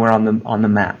sweeps anywhere on the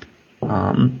map.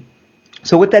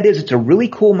 So what that is, it's a really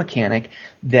cool mechanic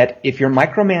that if you're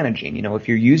micromanaging, if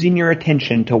you're using your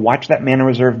attention to watch that mana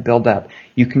reserve build up,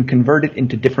 you can convert it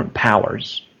into different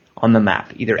powers on the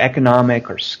map, either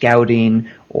economic or scouting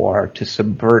or to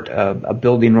subvert a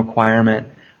building requirement.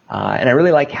 And I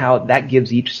really like how that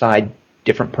gives each side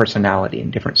different personality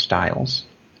and different styles.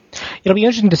 It'll be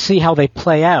interesting to see how they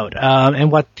play out,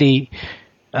 and what the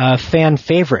fan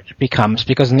favorite becomes,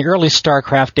 because in the early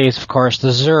StarCraft days, of course, the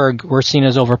Zerg were seen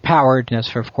as overpowered, and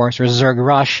of course, where Zerg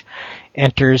Rush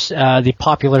enters the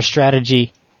popular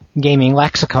strategy gaming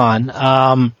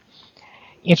lexicon.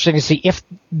 Interesting to see if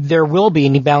there will be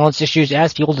any balance issues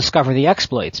as people discover the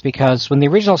exploits, because when the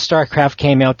original StarCraft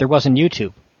came out, there wasn't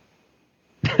YouTube.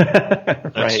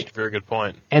 That's a very good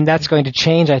point. And that's going to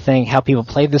change, I think, how people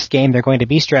play this game. There are going to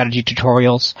be strategy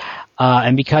tutorials,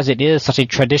 and because it is such a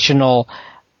traditional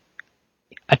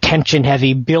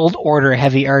attention-heavy,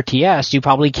 build-order-heavy RTS, you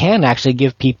probably can actually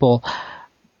give people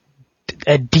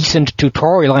a decent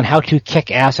tutorial on how to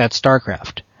kick ass at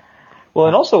StarCraft. Well,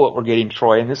 and also what we're getting,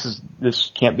 Troy, and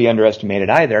this can't be underestimated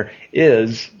either,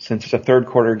 is, since it's a third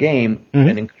quarter game,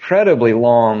 an incredibly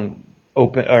long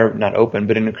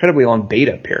an incredibly long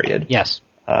beta period. Yes.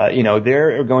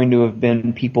 There are going to have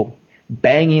been people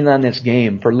banging on this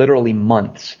game for literally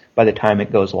months by the time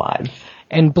it goes live.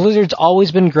 And Blizzard's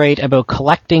always been great about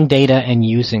collecting data and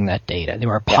using that data. They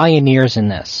were pioneers in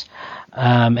this.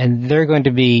 And they're going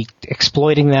to be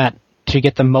exploiting that to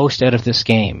get the most out of this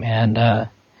game. And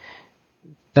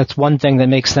that's one thing that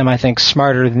makes them, I think,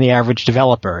 smarter than the average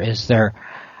developer, is their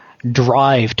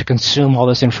drive to consume all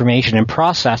this information and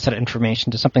process that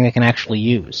information to something they can actually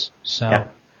use. So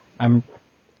I'm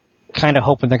kind of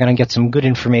hoping they're going to get some good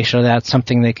information of that,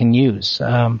 something they can use.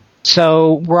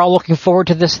 So we're all looking forward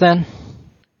to this then?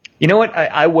 You know what?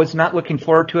 I was not looking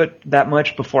forward to it that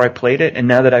much before I played it, and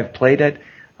now that I've played it,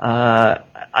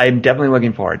 I'm definitely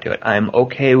looking forward to it. I'm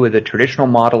okay with a traditional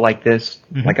model like this.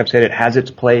 Like I've said, it has its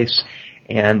place,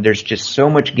 and there's just so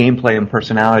much gameplay and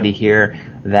personality here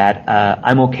that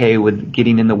I'm okay with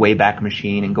getting in the Wayback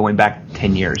Machine and going back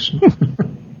 10 years.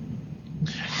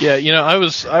 Yeah, I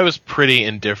was pretty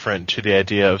indifferent to the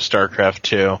idea of StarCraft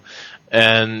 2,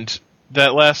 and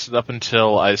that lasted up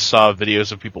until I saw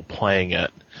videos of people playing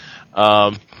it.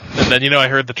 And then, I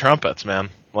heard the trumpets, man.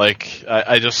 Like,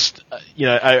 I just,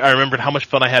 I remembered how much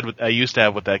fun I used to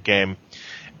have with that game,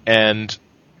 and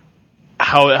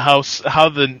how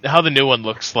the new one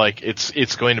looks like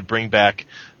it's going to bring back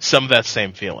some of that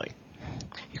same feeling.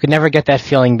 You could never get that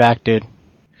feeling back, dude.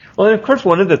 Well, and of course,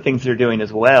 one of the things they're doing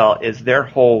as well is their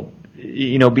whole,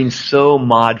 being so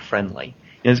mod friendly.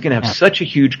 It's going to have such a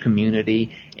huge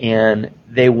community, and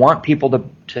they want people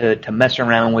to mess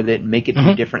around with it and make it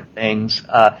do different things.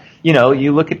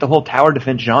 You look at the whole tower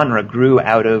defense genre grew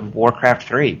out of Warcraft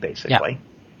 3, basically. Yeah.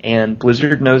 And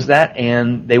Blizzard knows that,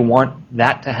 and they want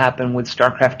that to happen with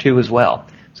StarCraft 2 as well.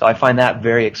 So I find that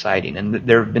very exciting. And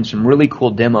there have been some really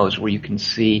cool demos where you can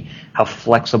see how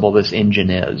flexible this engine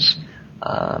is.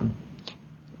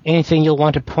 Anything you'll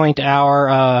want to point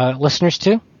our listeners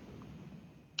to?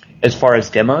 As far as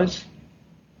demos?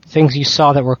 Things you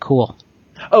saw that were cool.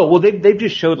 Oh, well, they've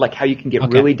just showed like how you can get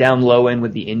really down low end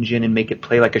with the engine and make it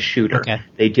play like a shooter. Okay.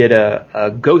 They did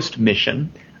a Ghost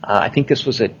mission. I think this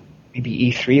was at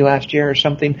maybe E3 last year or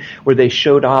something, where they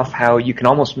showed off how you can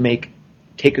almost make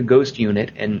take a Ghost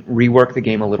unit and rework the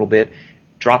game a little bit,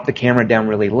 drop the camera down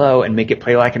really low, and make it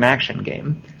play like an action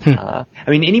game. I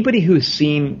mean, anybody who's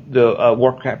seen the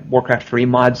Warcraft 3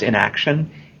 mods in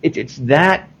action, it's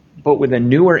that, but with a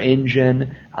newer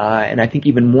engine, and I think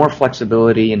even more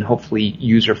flexibility and hopefully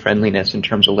user-friendliness in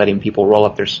terms of letting people roll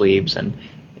up their sleeves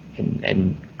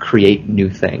and create new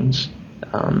things.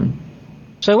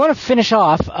 So I want to finish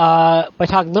off by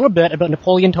talking a little bit about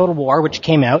Napoleon Total War, which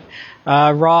came out.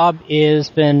 Rob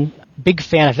has been a big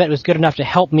fan of it. It was good enough to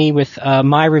help me with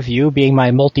my review, being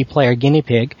my multiplayer guinea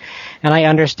pig. And I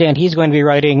understand he's going to be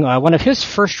writing one of his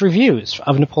first reviews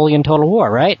of Napoleon Total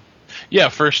War, right? Yeah,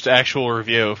 first actual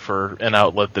review for an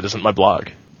outlet that isn't my blog.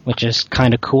 Which is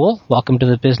kind of cool. Welcome to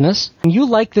the business. You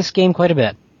like this game quite a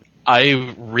bit.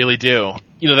 I really do.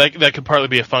 That could partly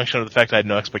be a function of the fact I had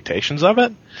no expectations of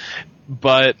it.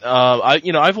 But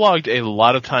I've logged a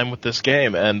lot of time with this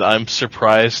game, and I'm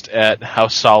surprised at how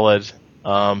solid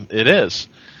it is.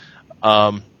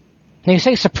 Now you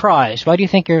say surprised. Why do you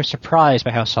think you're surprised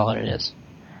by how solid it is?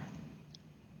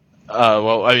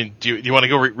 Well, I mean, do you want to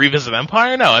go revisit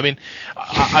Empire? No, I mean,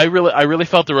 I really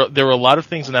felt there were a lot of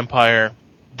things in Empire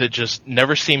that just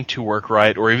never seemed to work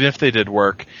right, or even if they did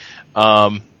work,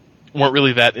 weren't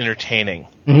really that entertaining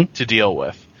to deal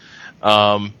with.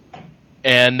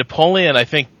 And Napoleon, I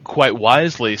think, quite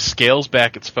wisely scales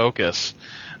back its focus,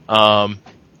 and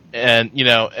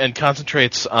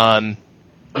concentrates on,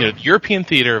 the European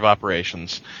theater of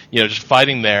operations, just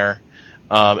fighting there,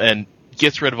 and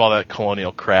gets rid of all that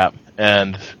colonial crap,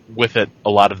 and with it, a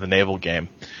lot of the naval game.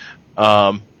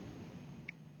 And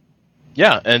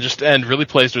really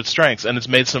plays to its strengths, and it's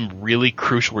made some really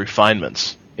crucial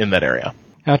refinements in that area.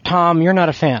 Now, Tom, you're not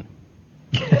a fan.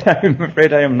 I'm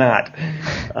afraid I am not.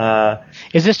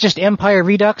 Is this just Empire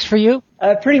Redux for you?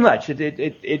 Pretty much.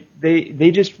 It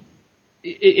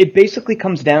basically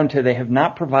comes down to they have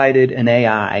not provided an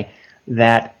AI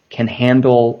that can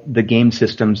handle the game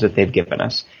systems that they've given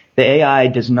us. The AI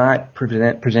does not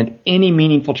present any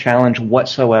meaningful challenge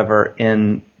whatsoever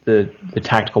in the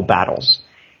tactical battles.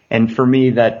 And for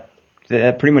me, that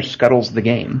pretty much scuttles the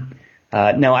game.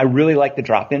 Now, I really like the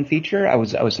drop-in feature. I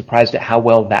was surprised at how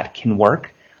well that can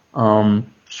work.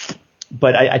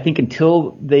 But I think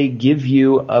until they give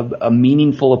you a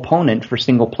meaningful opponent for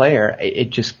single player,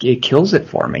 it kills it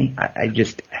for me.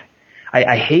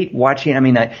 I hate watching. I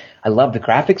mean, I love the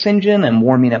graphics engine. I'm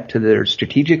warming up to their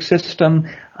strategic system.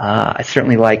 I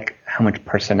certainly like how much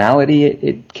personality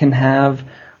it can have.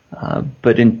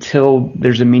 But until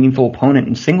there's a meaningful opponent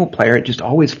in single player, it just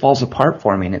always falls apart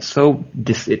for me, and it's so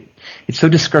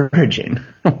discouraging.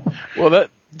 Well,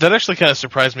 that actually kind of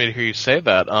surprised me to hear you say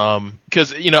that,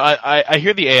 because I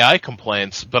hear the AI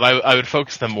complaints, but I would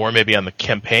focus them more maybe on the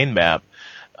campaign map.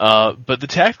 But the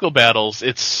tactical battles,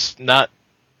 it's not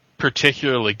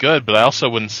particularly good, but I also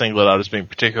wouldn't single it out as being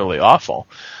particularly awful.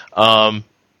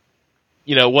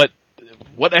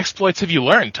 What exploits have you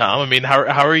learned, Tom? I mean,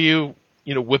 how are you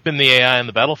whipping the AI on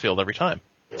the battlefield every time?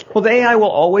 Well, the AI will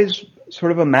always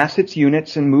sort of amass its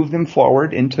units and move them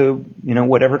forward into,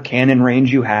 whatever cannon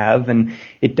range you have, and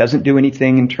it doesn't do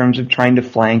anything in terms of trying to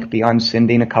flank beyond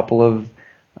sending a couple of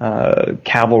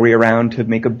cavalry around to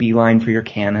make a beeline for your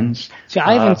cannons. See,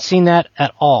 I haven't seen that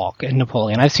at all in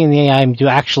Napoleon. I've seen the AI do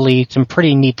actually some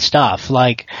pretty neat stuff,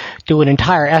 like do an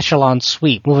entire echelon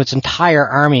sweep, move its entire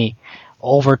army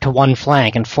over to one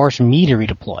flank and force me to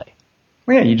redeploy.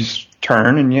 Well, yeah, you just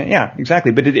turn and yeah,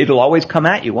 exactly. But it'll always come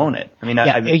at you, won't it? I mean,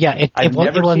 I've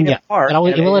never seen it apart.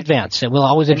 It will advance. It will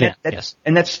always advance. Yes,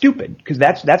 and that's stupid because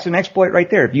that's an exploit right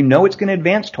there. If you know it's going to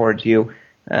advance towards you,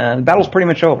 the battle's pretty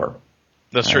much over.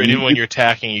 That's true. Even when you're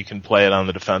attacking, you can play it on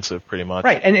the defensive pretty much.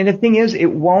 Right, and the thing is,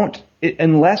 it won't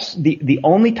unless the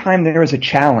only time there is a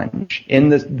challenge in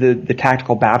the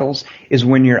tactical battles is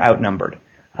when you're outnumbered.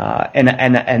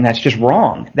 And that's just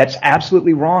wrong. That's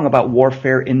absolutely wrong about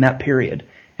warfare in that period.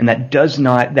 And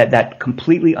that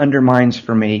completely undermines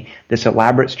for me this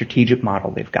elaborate strategic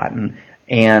model they've gotten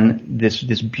and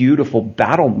this beautiful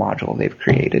battle module they've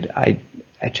created.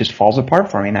 It just falls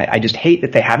apart for me. And I just hate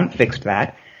that they haven't fixed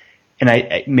that. And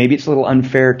maybe it's a little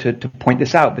unfair to point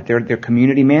this out, but their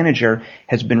community manager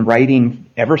has been writing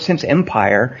ever since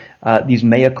Empire, these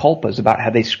mea culpas about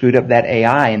how they screwed up that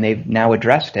AI, and they've now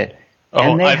addressed it.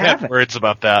 I've had words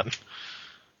about that.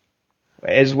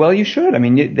 As well you should. I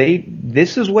mean,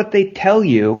 this is what they tell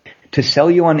you to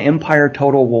sell you on Empire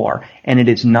Total War. And it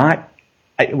is not,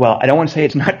 I don't want to say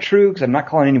it's not true because I'm not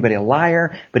calling anybody a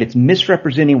liar, but it's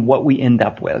misrepresenting what we end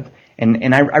up with.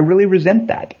 And I really resent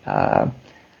that.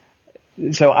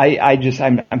 So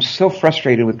I'm so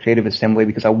frustrated with Creative Assembly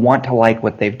because I want to like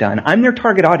what they've done. I'm their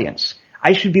target audience.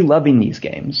 I should be loving these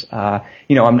games. I'm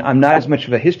not as much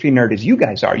of a history nerd as you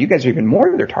guys are. You guys are even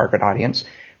more their target audience.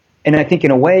 And I think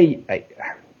in a way,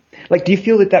 do you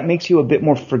feel that makes you a bit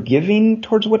more forgiving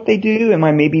towards what they do? Am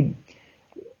I maybe,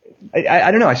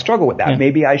 I don't know, I struggle with that. Yeah.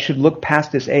 Maybe I should look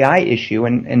past this AI issue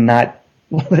and not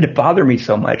let it bother me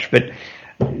so much. But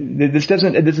this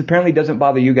apparently doesn't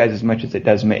bother you guys as much as it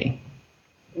does me.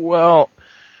 Well,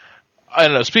 I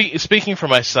don't know. Speaking for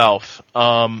myself,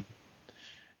 I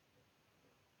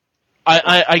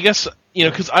guess,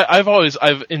 because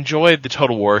I've enjoyed the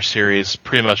Total War series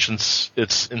pretty much since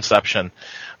its inception,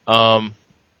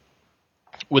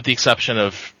 with the exception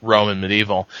of Rome and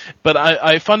Medieval. But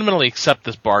I fundamentally accept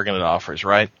this bargain it offers,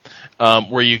 right?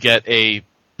 Where you get a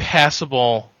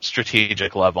passable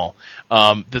strategic level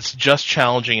that's just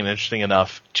challenging and interesting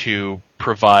enough to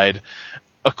provide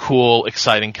a cool,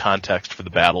 exciting context for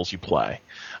the battles you play.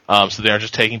 So they aren't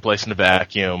just taking place in a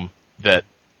vacuum. That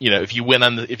if you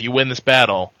win this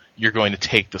battle, you're going to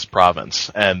take this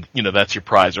province, and that's your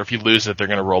prize. Or if you lose it, they're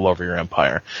going to roll over your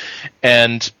empire.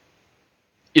 And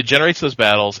it generates those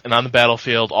battles. And on the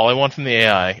battlefield, all I want from the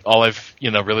AI, all I've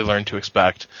really learned to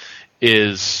expect,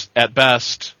 is at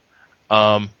best,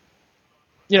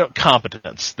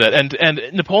 competence. And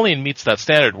Napoleon meets that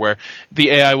standard where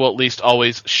the AI will at least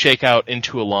always shake out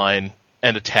into a line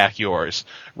and attack yours,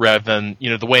 rather than,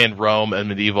 the way in Rome and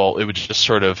Medieval, it would just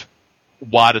sort of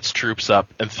wad its troops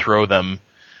up and throw them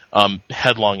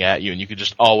headlong at you, and you could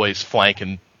just always flank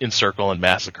and encircle and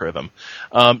massacre them.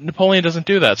 Napoleon doesn't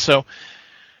do that, so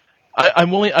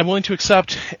I'm willing to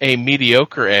accept a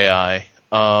mediocre AI,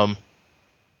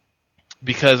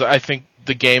 because I think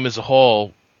the game as a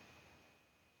whole,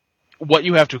 what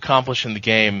you have to accomplish in the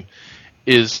game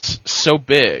is so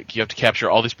big. You have to capture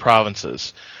all these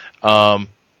provinces. That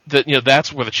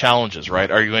that's where the challenge is,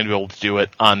 right? Are you going to be able to do it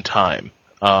on time?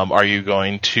 Are you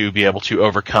going to be able to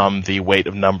overcome the weight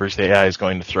of numbers the AI is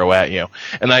going to throw at you?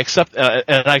 And I accept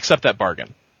that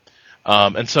bargain.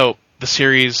 And so the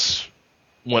series,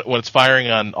 when it's firing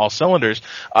on all cylinders,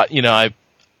 I'm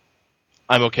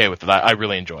okay with it. I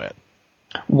really enjoy it.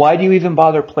 Why do you even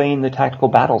bother playing the tactical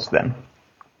battles then?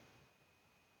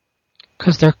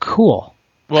 Because they're cool.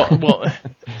 Well,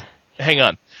 hang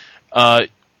on.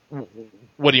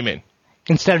 What do you mean?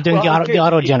 Instead of doing the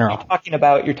auto general,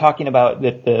 you're talking about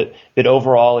that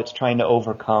overall it's trying to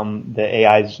overcome the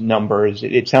AI's numbers.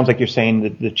 It sounds like you're saying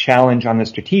that the challenge on the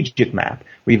strategic map,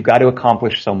 where you've got to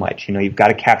accomplish so much, you've got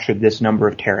to capture this number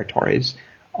of territories,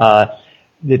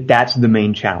 that's the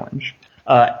main challenge.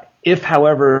 If,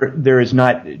 however, there is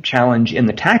not challenge in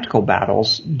the tactical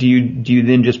battles, do you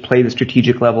then just play the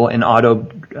strategic level and auto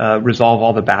resolve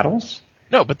all the battles?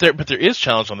 No, but there is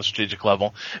challenge on the strategic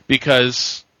level,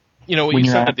 because you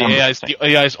said that the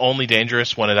AI is only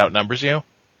dangerous when it outnumbers you.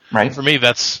 Right. For me,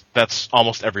 that's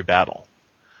almost every battle.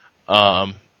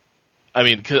 Cause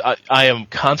I am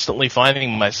constantly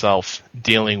finding myself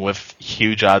dealing with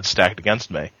huge odds stacked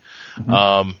against me.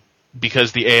 Mm-hmm.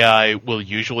 Because the AI will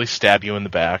usually stab you in the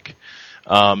back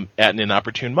at an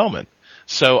inopportune moment.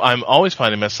 So I'm always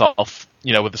finding myself,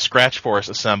 with the scratch force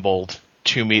assembled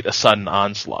to meet a sudden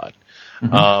onslaught.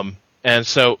 Mm-hmm. And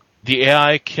so the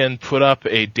AI can put up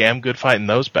a damn good fight in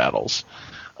those battles.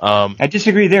 I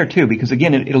disagree there too, because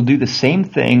again, it'll do the same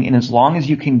thing, and as long as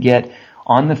you can get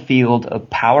on the field a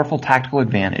powerful tactical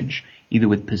advantage, either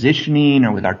with positioning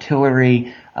or with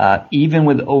artillery, even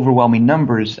with overwhelming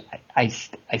numbers, I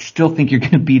still think you're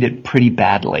going to beat it pretty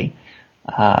badly.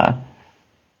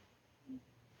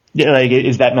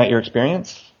 Is that not your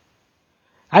experience?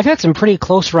 I've had some pretty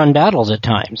close run battles at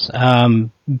times,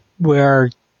 where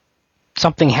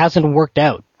something hasn't worked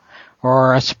out,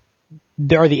 or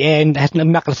the end.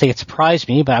 I'm not going to say it surprised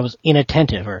me, but I was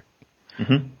inattentive, or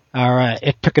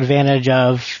it took advantage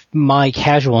of my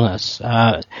casualness.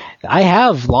 I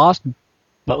have lost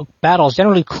battles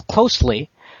generally closely,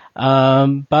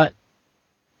 but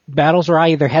battles where I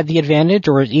either had the advantage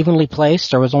or was evenly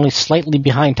placed or was only slightly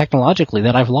behind technologically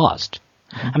that I've lost.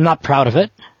 Mm-hmm. I'm not proud of it.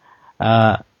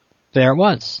 There it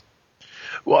was.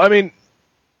 Well, okay,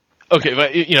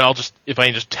 if I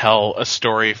can just tell a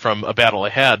story from a battle I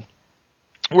had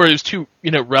where it was two,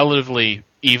 relatively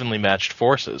evenly matched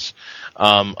forces.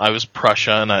 I was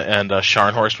Prussia and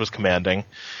Scharnhorst was commanding,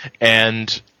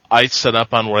 and I set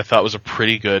up on what I thought was a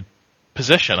pretty good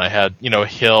position. I had, a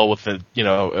hill with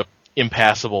a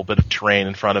impassable bit of terrain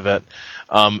in front of it,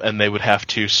 and they would have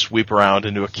to sweep around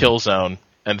into a kill zone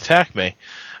and attack me.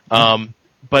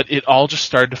 But it all just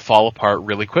started to fall apart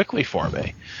really quickly for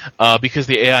me, because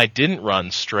the AI didn't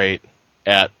run straight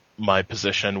at my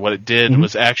position. What it did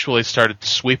was actually started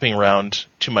sweeping around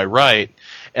to my right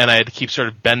and I had to keep sort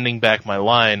of bending back my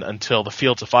line until the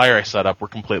fields of fire I set up were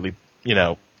completely,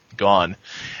 gone.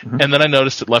 Mm-hmm. And then I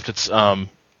noticed it left its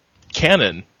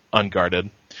cannon unguarded,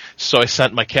 so I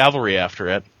sent my cavalry after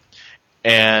it,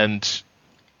 and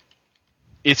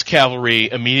its cavalry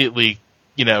immediately,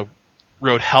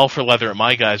 rode hell for leather at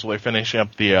my guys while they were finishing up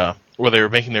where they were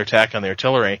making their attack on the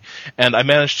artillery, and I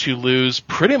managed to lose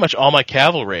pretty much all my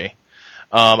cavalry.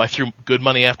 I threw good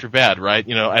money after bad, right?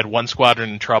 I had one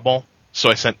squadron in trouble, so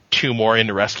I sent 2 more in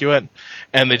to rescue it,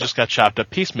 and they just got chopped up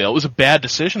piecemeal. It was a bad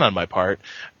decision on my part,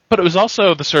 but it was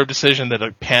also the sort of decision that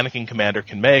a panicking commander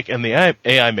can make, and the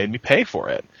AI made me pay for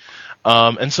it.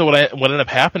 And so what ended up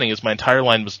happening is my entire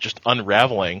line was just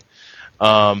unraveling,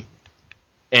 and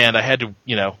I had to,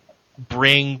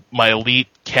 bring my elite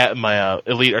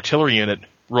artillery unit,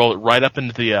 roll it right up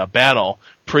into the battle,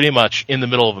 pretty much in the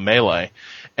middle of a melee,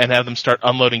 and have them start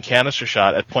unloading canister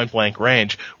shot at point-blank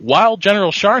range, while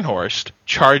General Scharnhorst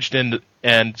charged in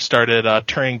and started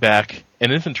turning back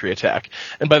an infantry attack.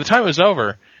 And by the time it was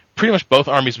over, pretty much both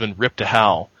armies had been ripped to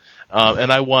hell,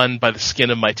 and I won by the skin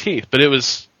of my teeth. But it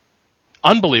was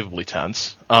unbelievably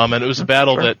tense, and it was a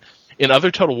battle that, in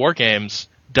other Total War games,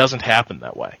 doesn't happen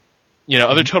that way.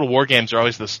 Other Total War games are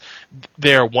always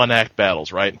they're one-act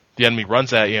battles, right? The enemy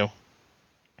runs at you,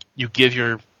 you give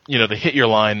they hit your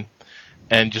line,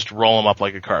 and just roll them up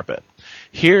like a carpet.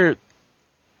 Here,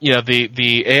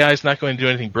 the AI is not going to do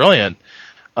anything brilliant,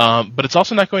 but it's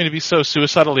also not going to be so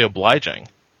suicidally obliging.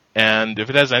 And if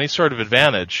it has any sort of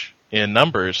advantage in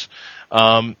numbers,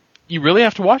 you really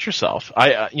have to watch yourself.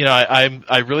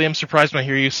 I really am surprised when I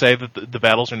hear you say that the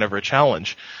battles are never a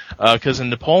challenge, because in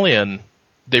Napoleon,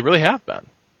 they really have been.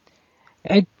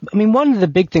 I mean, one of the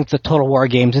big things with Total War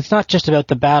games, it's not just about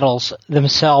the battles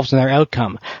themselves and their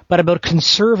outcome, but about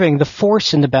conserving the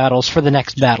force in the battles for the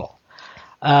next battle.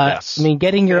 Yes. I mean,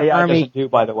 getting your army,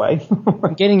 by the way,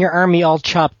 getting your army all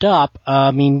chopped up.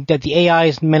 That the AI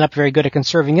is not very good at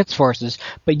conserving its forces,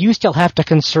 but you still have to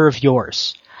conserve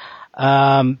yours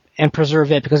and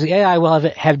preserve it, because the AI will have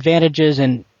advantages,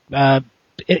 and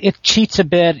it cheats a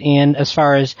bit in as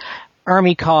far as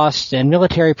army costs and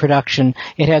military production.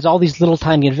 It has all these little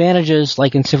tiny advantages,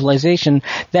 like in Civilization,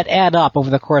 that add up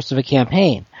over the course of a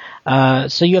campaign.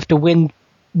 So you have to win.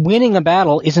 Winning a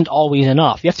battle isn't always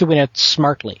enough. You have to win it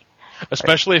smartly.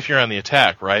 Especially if you're on the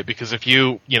attack, right? Because if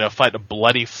you, fight a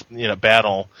bloody,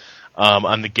 battle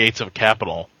on the gates of a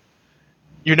capital,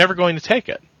 you're never going to take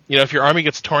it. If your army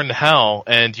gets torn to hell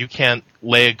and you can't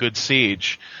lay a good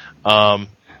siege, the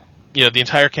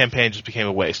entire campaign just became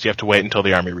a waste. You have to wait until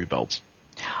the army rebuilds.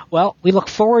 Well, we look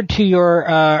forward to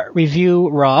your review,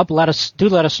 Rob. Let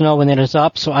us know when it is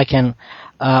up so I can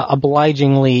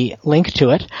obligingly link to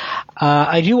it.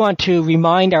 I do want to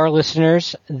remind our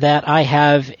listeners that I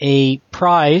have a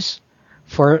prize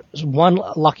for one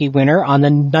lucky winner on the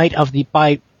night of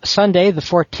by Sunday, the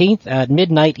 14th at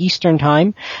midnight Eastern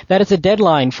Time. That is the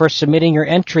deadline for submitting your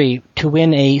entry to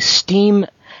win a Steam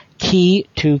key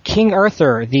to King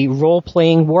Arthur, the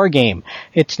role-playing war game.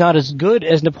 It's not as good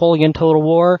as Napoleon Total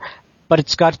War, but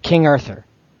it's got King Arthur.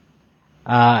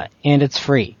 And it's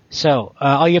free. So,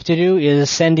 all you have to do is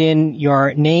send in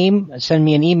your name, send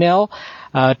me an email,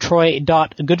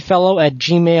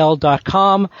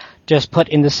 troy.goodfellow@gmail.com. Just put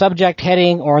in the subject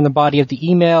heading or in the body of the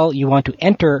email you want to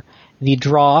enter the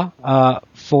draw,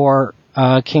 for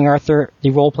King Arthur, the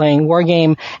role-playing war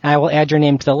game, and I will add your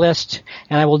name to the list,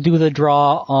 and I will do the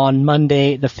draw on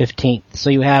Monday the 15th. So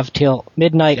you have till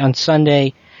midnight on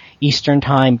Sunday Eastern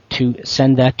Time to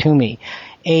send that to me.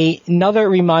 Another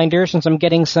reminder, since I'm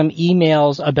getting some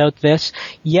emails about this,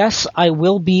 yes, I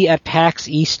will be at PAX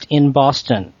East in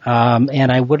Boston,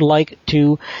 and I would like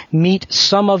to meet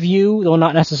some of you, though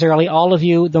not necessarily all of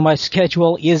you, though my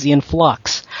schedule is in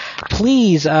flux.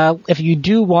 Please, if you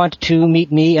do want to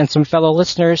meet me and some fellow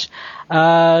listeners,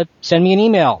 send me an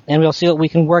email, and we'll see what we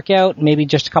can work out. Maybe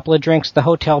just a couple of drinks at the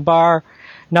hotel bar.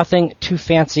 Nothing too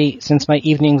fancy, since my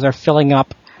evenings are filling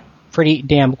up pretty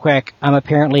damn quick. I'm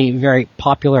apparently very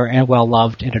popular and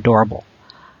well-loved and adorable.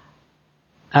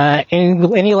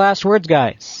 Any last words,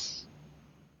 guys?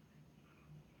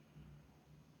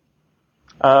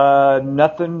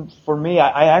 Nothing for me.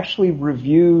 I actually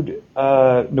reviewed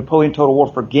Napoleon Total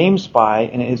War for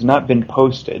GameSpy, and it has not been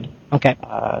posted. Okay.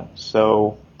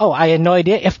 So. Oh, I had no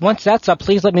idea. If once that's up,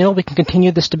 please let me know. We can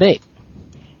continue this debate.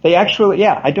 They actually,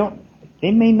 they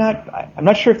may not, I'm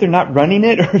not sure if they're not running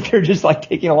it or if they're just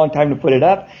taking a long time to put it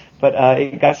up, but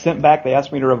it got sent back. They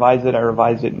asked me to revise it. I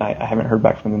revised it, and I haven't heard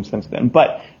back from them since then.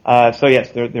 But, so yes,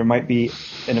 there might be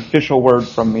an official word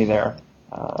from me there.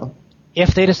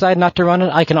 If they decide not to run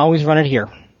it, I can always run it here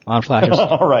on Flashes.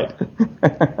 All right.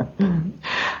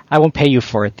 I won't pay you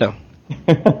for it, though.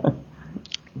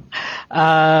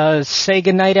 Say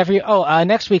goodnight,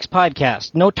 next week's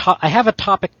podcast. I have a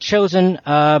topic chosen,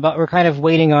 but we're kind of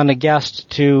waiting on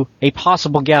a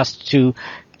possible guest to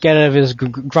get out of his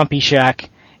grumpy shack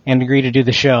and agree to do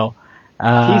the show.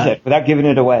 Tease it without giving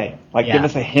it away. Give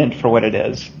us a hint for what it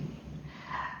is.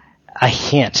 A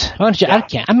hint.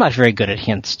 I'm not very good at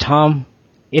hints, Tom.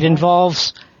 It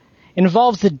involves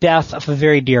the death of a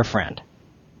very dear friend.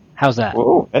 How's that?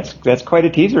 Whoa, that's quite a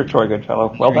teaser, Troy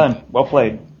Goodfellow. Well done. Well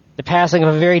played. The passing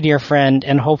of a very dear friend,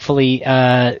 and hopefully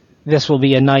this will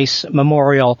be a nice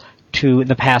memorial to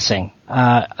the passing,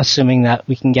 assuming that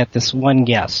we can get this one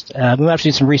guest. We might have to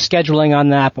do some rescheduling on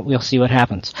that, but we'll see what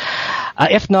happens.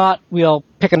 If not, we'll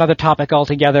pick another topic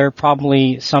altogether,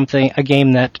 probably a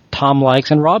game that Tom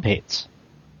likes and Rob hates.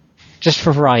 Just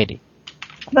for variety.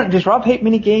 Does Rob hate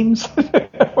mini games?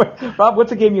 Rob,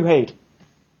 what's a game you hate?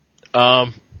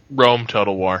 Rome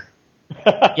Total War.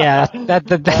 Yeah,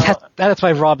 that's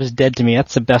why Rob is dead to me.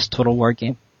 That's the best Total War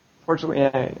game. Fortunately,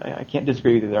 I can't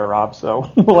disagree with you there, Rob,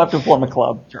 so we'll have to form a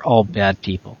club. You're all bad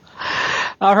people.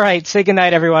 All right, say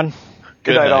goodnight, everyone.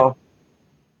 Good night, all.